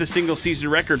set the single-season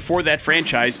record for that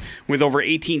franchise with over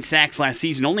 18 sacks last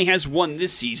season. Only has one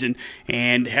this season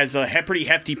and has a pretty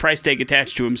hefty price tag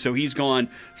attached to him, so he's gone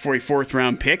for a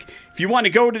fourth-round pick. If you want to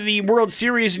go to the World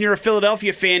Series and you're a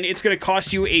Philadelphia fan, it's going to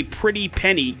cost you a pretty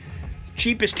penny.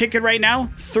 Cheapest ticket right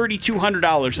now,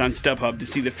 $3,200 on StubHub to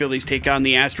see the Phillies take on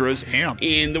the Astros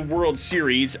in the World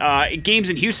Series. Games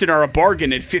in Houston are a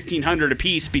bargain at $1,500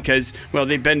 apiece because, well,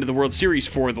 they've been to the World Series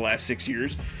for the last 6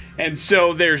 years. And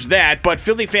so there's that. But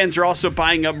Philly fans are also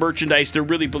buying up merchandise. They're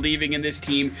really believing in this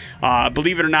team.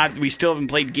 Believe it or not, we still haven't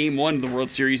played Game 1 of the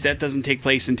World Series. That doesn't take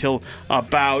place until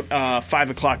about 5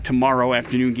 o'clock tomorrow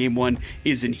afternoon. Game 1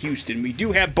 is in Houston. We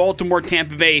do have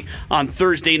Baltimore-Tampa Bay on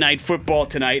Thursday Night Football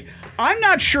tonight. I'm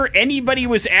not sure anybody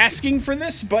was asking for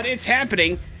this, but it's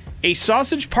happening. A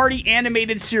Sausage Party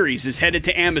animated series is headed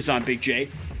to Amazon, Big J.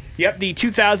 Yep, the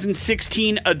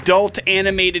 2016 adult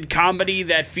animated comedy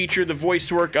that featured the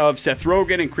voice work of Seth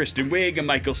Rogen and Kristen Wiig and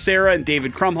Michael Cera and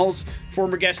David Krumholtz,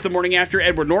 former guest the morning after.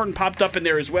 Edward Norton popped up in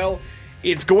there as well.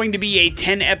 It's going to be a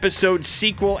 10-episode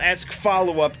sequel-esque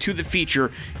follow-up to the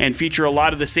feature and feature a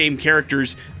lot of the same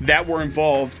characters that were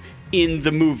involved in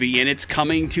the movie, and it's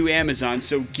coming to Amazon,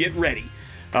 so get ready.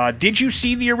 Did you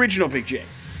see the original, Big J?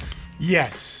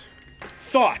 Yes.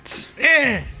 Thoughts?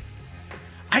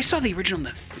 I saw the original in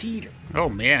the theater. Oh,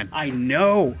 man. I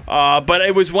know. But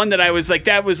it was one that I was like,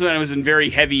 that was when I was in very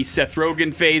heavy Seth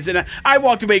Rogen phase. And I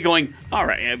walked away going, all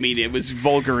right. I mean, it was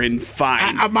vulgar and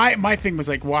fine. My thing was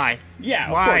like, why?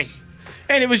 Yeah, why? Of course.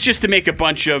 And it was just to make a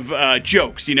bunch of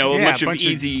jokes, a bunch of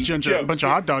easy jokes. A bunch of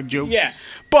hot dog jokes. Yeah.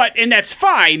 And that's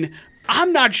fine.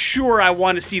 I'm not sure I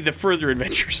want to see the further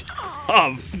adventures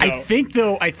of. I think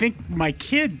my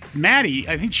kid, Maddie,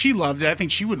 I think she loved it. I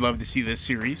think she would love to see this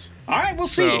series. All right, we'll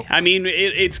see. I mean,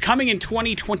 it's coming in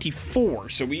 2024,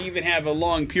 so we even have a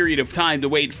long period of time to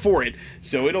wait for it.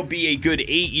 So it'll be a good 8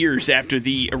 years after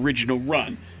the original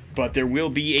run. But there will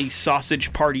be a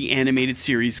Sausage Party animated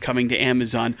series coming to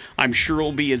Amazon. I'm sure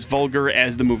it'll be as vulgar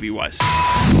as the movie was.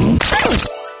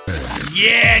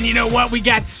 Yeah, and you know what? We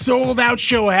got Sold Out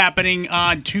show happening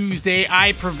on Tuesday.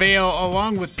 I Prevail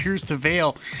along with Pierce to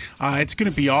Veil. It's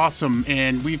going to be awesome,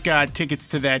 and we've got tickets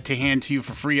to that to hand to you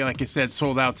for free. Like I said,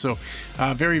 sold out, so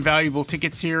very valuable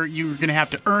tickets here. You're going to have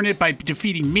to earn it by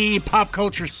defeating me, Pop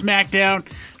Culture Smackdown.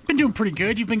 Been doing pretty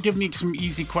good. You've been giving me some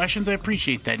easy questions. I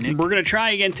appreciate that, Nick. We're going to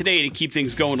try again today to keep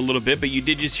things going a little bit, but you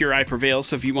did just hear I Prevail,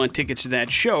 so if you want tickets to that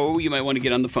show, you might want to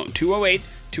get on the phone.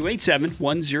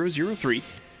 208-287-1003.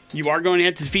 You are going to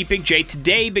have to defeat Big J.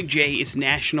 Today, Big J, is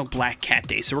National Black Cat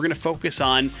Day, so we're going to focus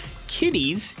on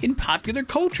kitties in popular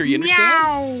culture. You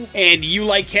understand? Meow. And you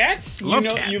like cats? Love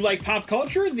cats. You like pop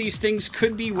culture? These things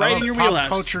could be right in your wheelhouse. Pop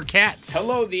culture cats.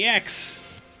 Hello, the X.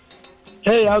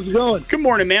 Hey, how's it going? Good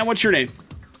morning, man. What's your name?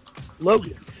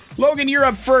 Logan. Logan, you're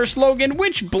up first. Logan,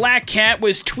 which black cat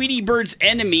was Tweety Bird's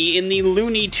enemy in the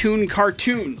Looney Tune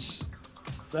cartoons?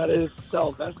 That is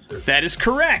Sylvester. That is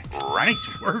correct.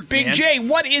 Nice work, Big man. J,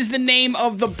 what is the name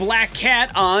of the black cat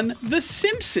on The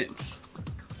Simpsons?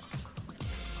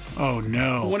 Oh,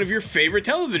 no. One of your favorite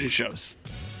television shows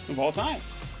of all time.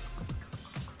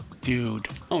 Dude.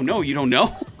 Oh, no, you don't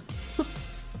know?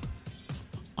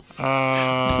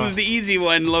 This was the easy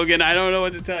one, Logan. I don't know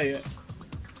what to tell you.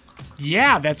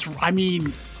 Yeah,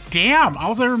 damn.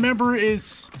 All I remember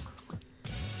is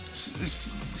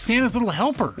Santa's Little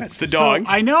Helper. That's the dog. So,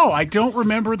 I know. I don't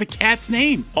remember the cat's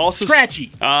name. Also,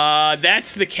 Scratchy.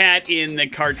 That's the cat in the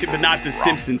cartoon, but not the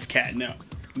Simpsons cat.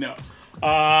 No.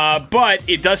 But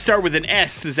it does start with an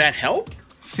S. Does that help?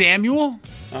 Samuel?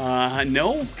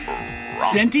 No.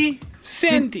 Senti?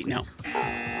 Cindy. No.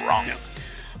 Wrong. No.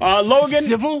 Logan,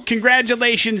 Civil?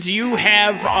 Congratulations. You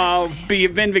have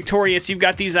been victorious. You've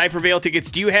got these I Prevail tickets.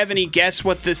 Do you have any guess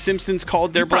what the Simpsons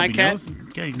called their black cat?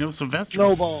 You know Sylvester.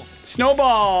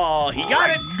 Snowball. He got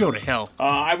it. You go to hell.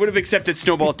 I would have accepted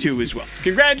Snowball 2 as well.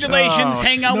 Congratulations.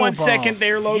 Hang on 1 second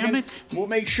there, Logan. Damn it. We'll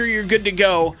make sure you're good to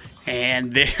go.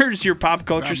 And there's your pop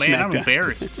culture Man, I'm smackdown.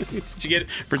 embarrassed. Did you get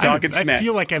it? For talking I smack.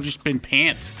 feel like I've just been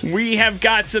pantsed. We have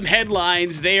got some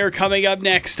headlines. They are coming up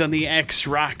next on the X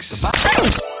Rocks.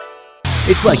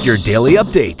 It's like your daily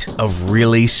update of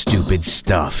really stupid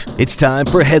stuff. It's time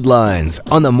for headlines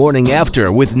on the morning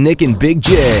after with Nick and Big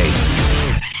J.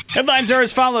 Headlines are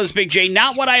as follows, Big J.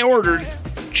 Not what I ordered.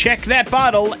 Check that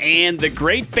bottle and the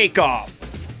Great Bake Off.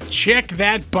 Check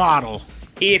that bottle.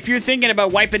 If you're thinking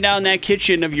about wiping down that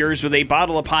kitchen of yours with a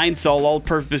bottle of Pine Sol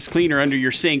all-purpose cleaner under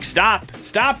your sink, stop.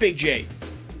 Stop, Big J.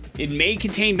 It may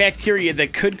contain bacteria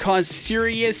that could cause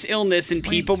serious illness in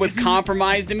people with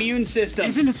compromised immune systems.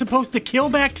 Isn't it supposed to kill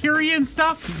bacteria and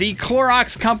stuff? The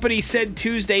Clorox company said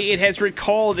Tuesday it has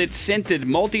recalled its scented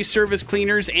multi-service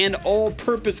cleaners and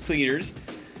all-purpose cleaners.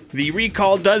 The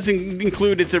recall does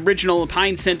include its original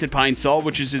pine-scented Pine Sol,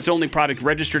 which is its only product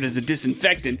registered as a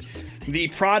disinfectant. The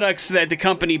products that the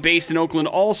company based in Oakland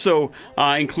also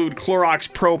include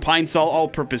Clorox Pro Pine Sol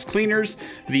all-purpose cleaners,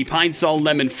 the Pine Sol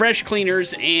Lemon Fresh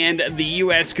cleaners, and the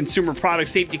U.S. Consumer Product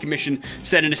Safety Commission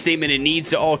said in a statement it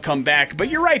needs to all come back. But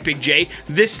you're right, Big J.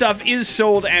 This stuff is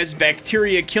sold as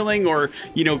bacteria-killing or,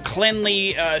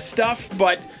 cleanly stuff,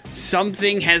 but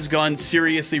something has gone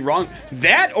seriously wrong.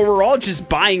 That overall, just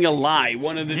buying a lie.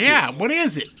 One of the two. Yeah, what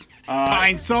is it?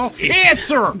 Pine Sol?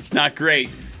 Answer! It's not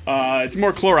great. It's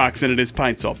more Clorox than it is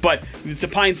Pine Sol, but it's a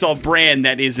Pine Sol brand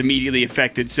that is immediately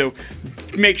affected. So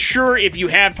make sure if you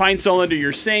have Pine Sol under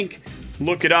your sink,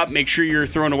 look it up, make sure you're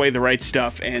throwing away the right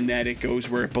stuff and that it goes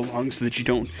where it belongs so that you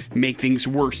don't make things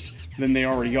worse than they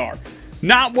already are.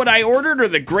 Not what I ordered or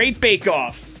the Great Bake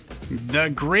Off. The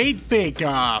Great Bake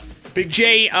Off. Big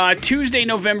J, Tuesday,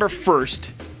 November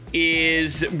 1st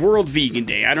is World Vegan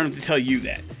Day. I don't have to tell you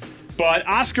that. But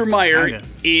Oscar Mayer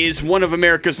is one of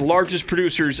America's largest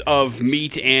producers of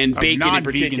meat and bacon in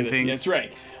particular. Things. That's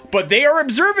right. But they are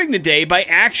observing the day by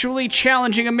actually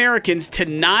challenging Americans to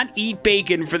not eat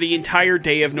bacon for the entire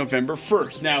day of November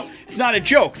 1st. Now, it's not a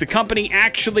joke. The company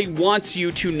actually wants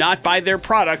you to not buy their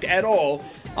product at all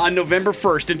on November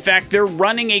 1st. In fact, they're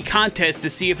running a contest to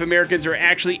see if Americans are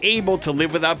actually able to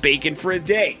live without bacon for a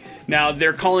day. Now,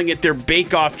 they're calling it their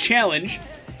Bake Off Challenge.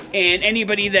 And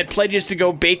anybody that pledges to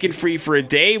go bacon-free for a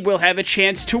day will have a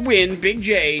chance to win, Big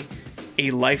J,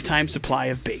 a lifetime supply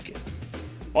of bacon.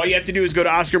 All you have to do is go to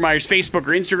Oscar Mayer's Facebook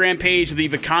or Instagram page,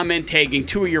 leave a comment tagging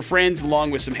 2 of your friends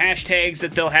along with some hashtags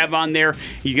that they'll have on there.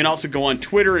 You can also go on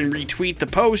Twitter and retweet the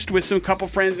post with some couple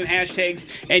friends and hashtags,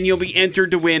 and you'll be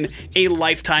entered to win a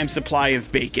lifetime supply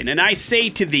of bacon. And I say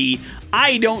to thee,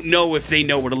 I don't know if they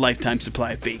know what a lifetime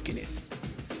supply of bacon is.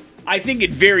 I think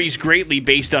it varies greatly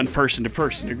based on person to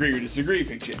person. Agree or disagree,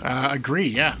 Big J? Agree,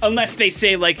 yeah. Unless they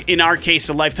say, like, in our case,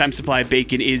 a lifetime supply of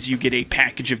bacon is you get a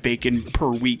package of bacon per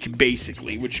week,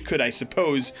 basically, which could, I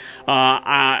suppose,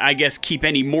 I guess, keep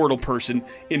any mortal person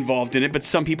involved in it. But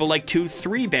some people like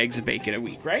 2-3 bags of bacon a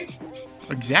week, right?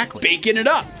 Exactly. Baking it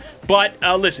up. But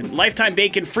listen, lifetime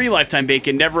bacon, free lifetime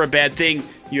bacon, never a bad thing.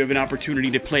 You have an opportunity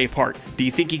to play a part. Do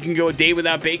you think you can go a day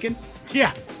without bacon?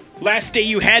 Yeah. Last day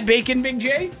you had bacon, Big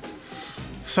J?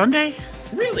 Sunday?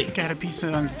 Really? Got a piece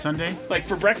on Sunday. Like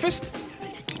for breakfast?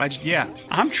 Yeah.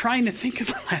 I'm trying to think of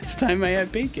the last time I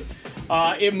had bacon.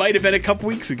 It might have been a couple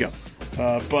weeks ago.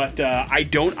 But I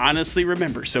don't honestly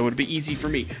remember, so it'd be easy for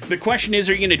me. The question is,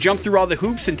 are you going to jump through all the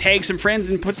hoops and tag some friends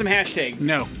and put some hashtags?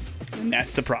 No. And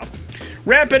that's the problem.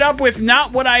 Wrap it up with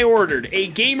not what I ordered. A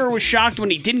gamer was shocked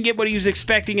when he didn't get what he was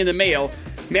expecting in the mail.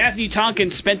 Matthew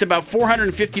Tompkins spent about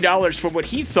 $450 for what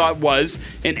he thought was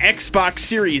an Xbox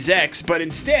Series X, but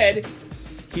instead,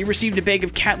 he received a bag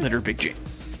of cat litter, Big J.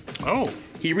 Oh.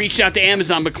 He reached out to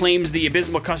Amazon but claims the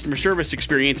abysmal customer service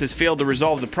experience has failed to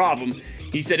resolve the problem.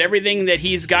 He said, everything that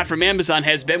he's got from Amazon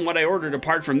has been what I ordered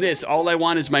apart from this. All I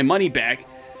want is my money back.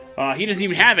 He doesn't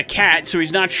even have a cat, so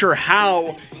he's not sure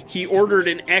how he ordered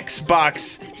an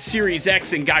Xbox Series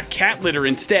X and got cat litter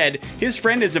instead. His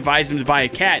friend has advised him to buy a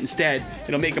cat instead.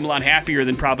 It'll make him a lot happier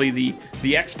than probably the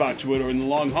Xbox would or in the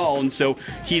long haul, and so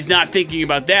he's not thinking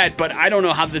about that. But I don't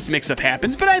know how this mix-up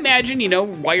happens, but I imagine,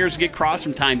 wires get crossed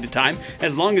from time to time.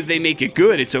 As long as they make it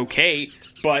good, it's okay.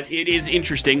 But it is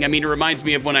interesting. I mean, it reminds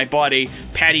me of when I bought a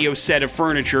patio set of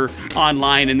furniture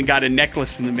online and got a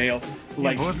necklace in the mail.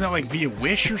 But wasn't that like via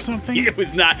Wish or something? It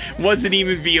wasn't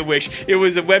even via Wish. It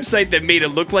was a website that made it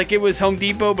look like it was Home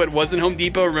Depot, but it wasn't Home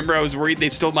Depot. Remember, I was worried they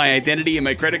stole my identity and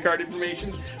my credit card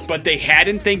information, but they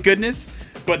hadn't, thank goodness.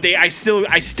 But I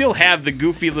still have the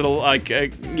goofy little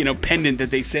pendant that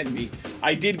they sent me.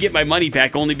 I did get my money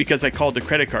back only because I called the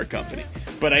credit card company,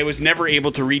 but I was never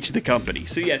able to reach the company.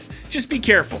 So yes, just be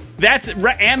careful. That's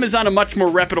Amazon, a much more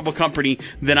reputable company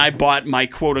than I bought my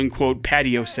quote-unquote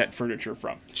patio set furniture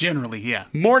from. Generally, yeah.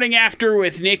 Morning After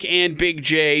with Nick and Big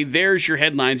J. There's your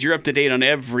headlines. You're up to date on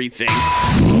everything.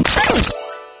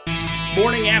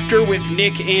 Morning After with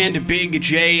Nick and Big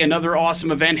J. Another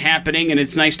awesome event happening, and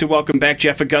it's nice to welcome back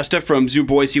Jeff Augusta from Zoo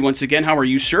Boise once again. How are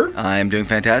you, sir? I'm doing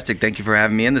fantastic. Thank you for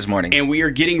having me in this morning. And we are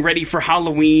getting ready for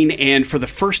Halloween, and for the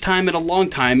first time in a long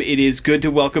time, it is good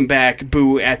to welcome back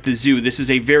Boo at the zoo. This is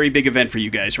a very big event for you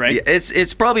guys, right? Yeah,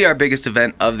 it's probably our biggest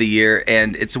event of the year,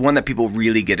 and it's one that people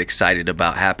really get excited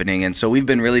about happening. And so we've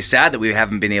been really sad that we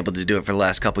haven't been able to do it for the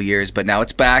last couple years, but now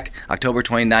it's back, October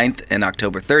 29th and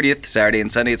October 30th, Saturday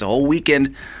and Sunday. It's a whole weekend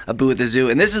of Boo at the Zoo,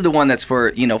 and this is the one that's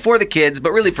for the kids,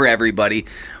 but really for everybody.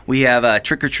 We have a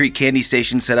trick-or-treat candy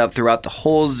station set up throughout the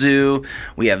whole zoo.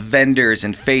 We have vendors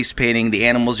and face painting. The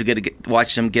animals, you get to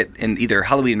watch them get in either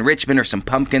Halloween enrichment or some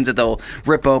pumpkins that they'll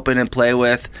rip open and play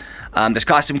with. There's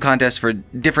costume contests for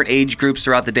different age groups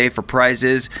throughout the day for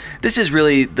prizes. This is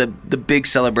really the big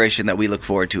celebration that we look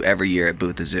forward to every year at Boo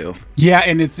at the Zoo. Yeah,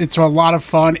 and it's a lot of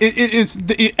fun.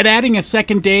 And adding a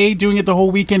second day, doing it the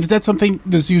whole weekend, is that something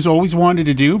the zoo's always wanted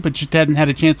to do, but just hadn't had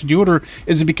a chance to do it, or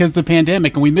is it because of the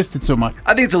pandemic and we missed it so much?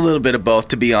 I think it's a little bit of both,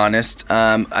 to be honest.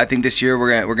 I think this year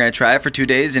we're gonna try it for 2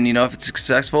 days, and if it's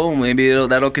successful, maybe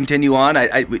that'll continue on.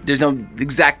 There's no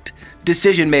exact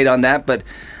decision made on that, but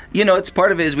it's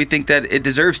part of it is we think that it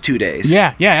deserves 2 days.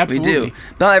 Yeah, absolutely. We do.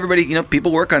 Not everybody,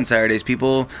 people work on Saturdays.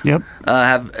 People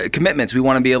have commitments. We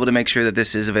want to be able to make sure that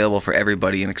this is available for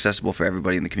everybody and accessible for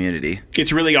everybody in the community.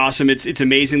 It's really awesome. It's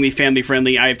amazingly family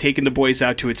friendly. I have taken the boys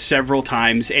out to it several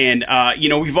times, and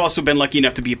we've also been lucky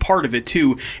enough to be a part of it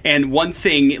too. And one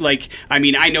thing,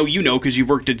 I know because you've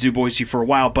worked at Zoo Boise for a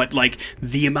while, but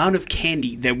the amount of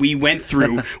candy that we went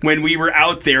through when we were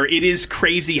out there, it is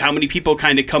crazy how many people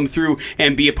kind of come through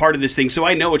and be a part of this thing. So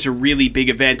I know it's a really big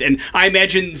event, and I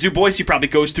imagine Zoo Boise probably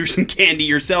goes through some candy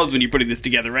yourselves when you're putting this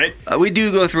together, right? We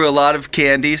do go through a lot of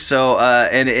candy, so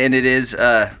and it is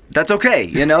that's okay.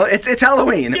 It's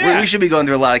Halloween. Yeah. We should be going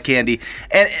through a lot of candy,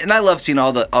 and I love seeing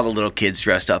all the little kids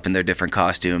dressed up in their different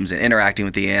costumes and interacting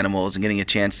with the animals and getting a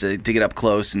chance to get up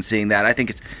close and seeing that. I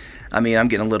think it's. I'm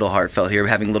getting a little heartfelt here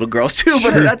having little girls too,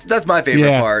 but that's my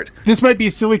favorite part. This might be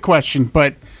a silly question,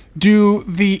 but do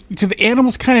the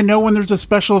animals kind of know when there's a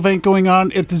special event going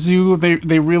on at the zoo?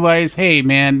 They realize, hey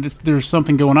man, there's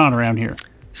something going on around here.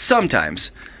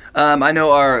 Sometimes, I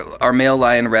know our male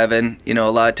lion Revan. A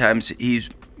lot of times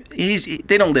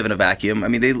they don't live in a vacuum.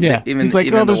 He's like,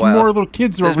 there's more little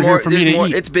kids over here for me to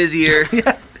eat. It's busier,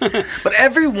 but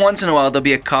every once in a while there'll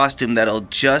be a costume that'll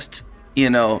just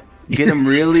get him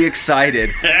really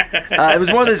excited. It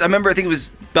was one of those. I remember. I think it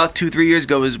was about 2-3 years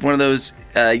ago. It was one of those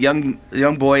young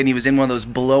boy, and he was in one of those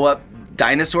blow up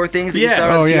dinosaur things that you saw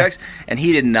on the T-Rex, and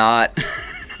he did not.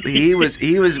 He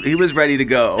was ready to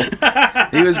go.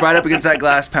 He was right up against that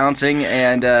glass pouncing,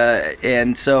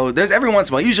 and so there's every once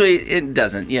in a while. Usually it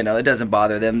doesn't, it doesn't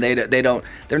bother them.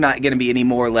 They're not going to be any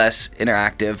more or less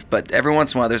interactive. But every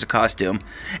once in a while there's a costume,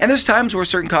 and there's times where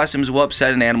certain costumes will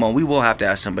upset an animal. And we will have to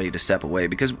ask somebody to step away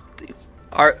because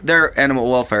their animal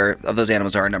welfare of those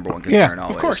animals are our number one concern.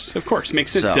 Always. Of course,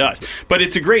 makes sense to us. But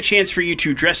it's a great chance for you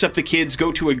to dress up the kids,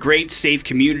 go to a great, safe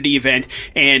community event,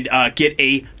 and get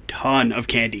a ton of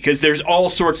candy, because there's all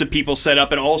sorts of people set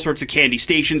up and all sorts of candy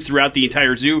stations throughout the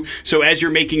entire zoo. So as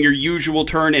you're making your usual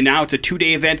turn, and now it's a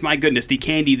 2-day event, my goodness, the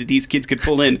candy that these kids could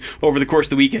pull in over the course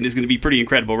of the weekend is going to be pretty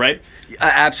incredible, right?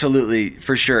 Absolutely,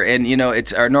 for sure. And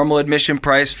it's our normal admission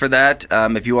price for that.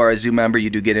 If you are a zoo member, you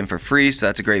do get in for free, so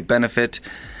that's a great benefit.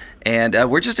 And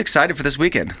we're just excited for this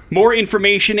weekend. More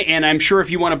information, and I'm sure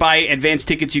if you want to buy advance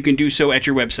tickets, you can do so at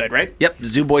your website, right? Yep,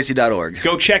 zooboise.org.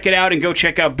 Go check it out, and go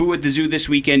check out Boo at the Zoo this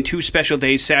weekend. 2 special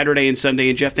days, Saturday and Sunday.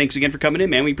 And Jeff, thanks again for coming in,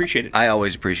 man. We appreciate it. I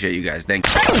always appreciate you guys. Thank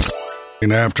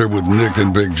you. After with Nick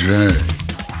and Big J.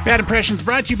 Bad Impressions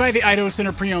brought to you by the Idaho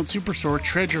Center Pre-Owned Superstore,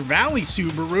 Treasure Valley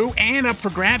Subaru, and up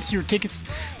for grabs your tickets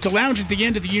to Lounge at the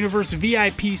End of the Universe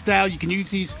VIP style. You can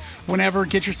use these whenever.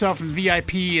 Get yourself in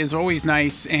VIP is always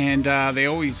nice, and they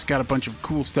always got a bunch of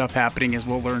cool stuff happening, as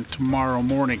we'll learn tomorrow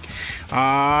morning.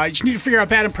 You just need to figure out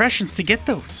Bad Impressions to get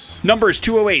those. Number is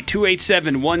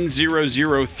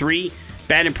 208-287-1003.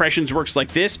 Bad Impressions works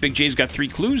like this. Big J's got 3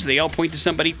 clues. They all point to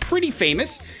somebody pretty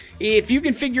famous. If you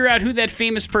can figure out who that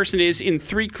famous person is in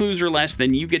 3 clues or less,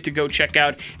 then you get to go check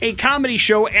out a comedy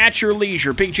show at your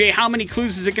leisure. Big J, how many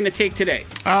clues is it going to take today?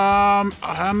 I'm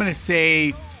going to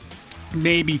say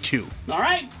maybe 2. All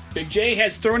right. Big J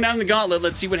has thrown down the gauntlet.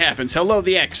 Let's see what happens. Hello,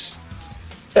 the X.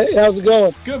 Hey, how's it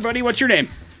going? Good, buddy. What's your name?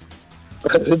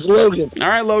 It's Logan. All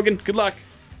right, Logan. Good luck.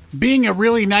 Being a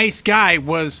really nice guy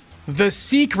was the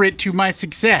secret to my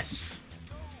success.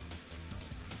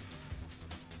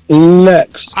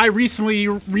 Next. I recently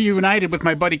reunited with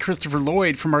my buddy Christopher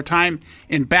Lloyd from our time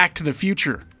in Back to the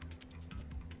Future.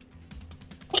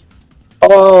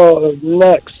 Oh,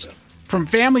 next. From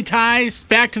Family Ties,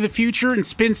 Back to the Future, and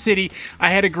Spin City, I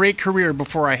had a great career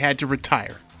before I had to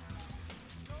retire.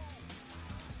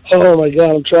 Oh, my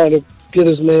God. I'm trying to get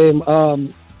his name.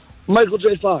 Michael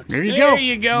J. Fox. There you There go.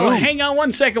 you go. Boom. Hang on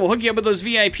one second. We'll hook you up with those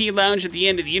VIP Lounge at the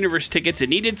End of the Universe tickets. It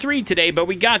needed 3 today, but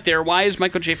we got there. Why is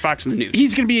Michael J. Fox in the news?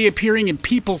 He's going to be appearing in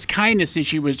People's Kindness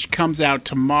issue, which comes out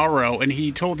tomorrow. And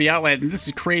he told the outlet, and this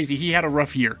is crazy, he had a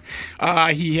rough year.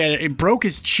 It broke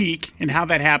his cheek, and how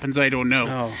that happens, I don't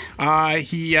know.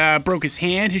 He broke his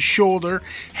hand, his shoulder,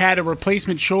 had a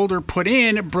replacement shoulder put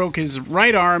in, broke his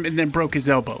right arm, and then broke his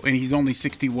elbow. And he's only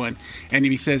 61. And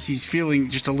he says he's feeling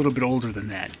just a little bit older than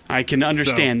that. I can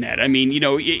understand that. I mean,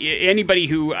 anybody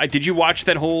who did you watch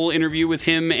that whole interview with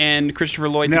him and Christopher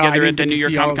Lloyd No, I together didn't at the get New to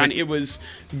York see all Comic of Con? it. It was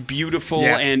beautiful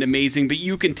Yeah. and amazing, but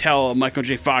you can tell Michael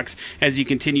J. Fox, as he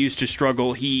continues to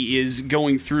struggle, he is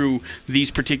going through these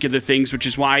particular things, which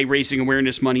is why raising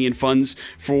awareness money and funds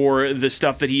for the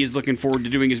stuff that he is looking forward to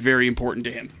doing is very important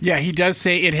to him. Yeah, he does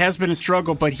say it has been a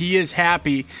struggle, but he is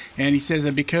happy, and he says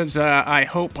that because I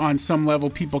hope on some level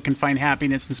people can find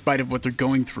happiness in spite of what they're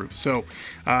going through. So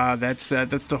that's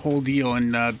the whole deal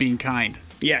in being kind.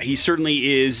 Yeah, he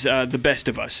certainly is the best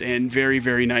of us, and very,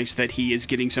 very nice that he is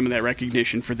getting some of that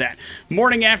recognition for that.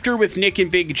 Morning After with Nick and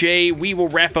Big J. We will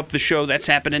wrap up the show. That's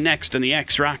happening next on the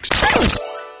X Rocks.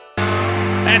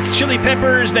 That's Chili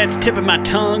Peppers, that's Tip of My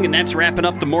Tongue, and that's wrapping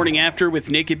up the Morning After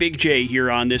with Nick and Big J here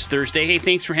on this Thursday. Hey,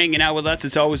 thanks for hanging out with us.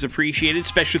 It's always appreciated.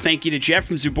 Special thank you to Jeff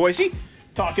from Zoo Boise.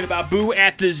 Talking about Boo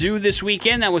at the Zoo this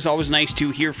weekend. That was always nice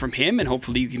to hear from him, and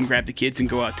hopefully you can grab the kids and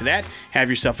go out to that. Have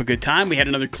yourself a good time. We had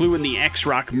another clue in the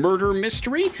X-Rock murder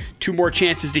mystery. 2 more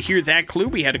chances to hear that clue.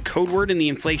 We had a code word in the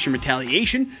inflation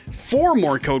retaliation. 4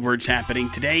 more code words happening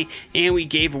today, and we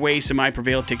gave away some I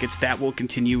Prevail tickets. That will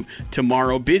continue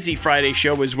tomorrow. Busy Friday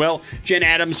show as well. Jen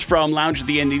Adams from Lounge at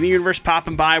the End of the Universe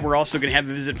popping by. We're also going to have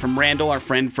a visit from Randall, our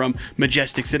friend from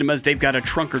Majestic Cinemas. They've got a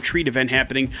trunk or treat event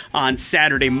happening on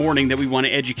Saturday morning that we want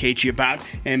to educate you about,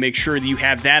 and make sure that you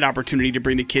have that opportunity to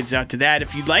bring the kids out to that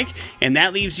if you'd like. And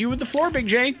that leaves you with the floor, Big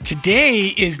J.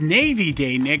 Today is Navy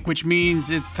Day, Nick, which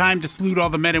means it's time to salute all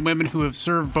the men and women who have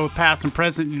served both past and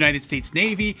present in the United States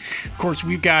Navy. Of course,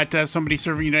 we've got somebody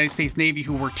serving the United States Navy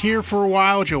who worked here for a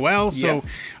while, Joelle. So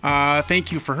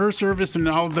thank you for her service, and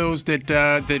all those that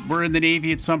were in the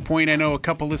Navy at some point. I know a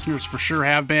couple listeners for sure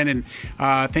have been, and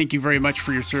thank you very much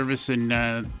for your service,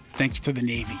 and thanks to the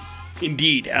Navy.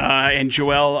 Indeed. And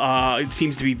Joelle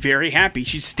seems to be very happy.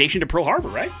 She's stationed at Pearl Harbor,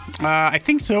 right? I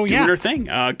think so, Doing yeah. her thing.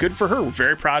 Good for her. We're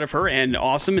very proud of her, and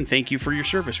awesome, and thank you for your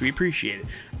service. We appreciate it.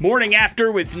 Morning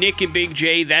After with Nick and Big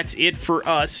J. That's it for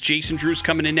us. Jason Drew's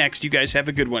coming in next. You guys have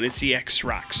a good one. It's the X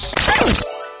Rocks.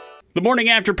 The Morning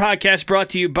After podcast brought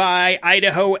to you by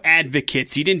Idaho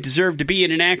Advocates. You didn't deserve to be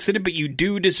in an accident, but you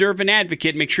do deserve an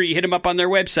advocate. Make sure you hit them up on their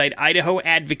website,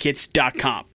 idahoadvocates.com.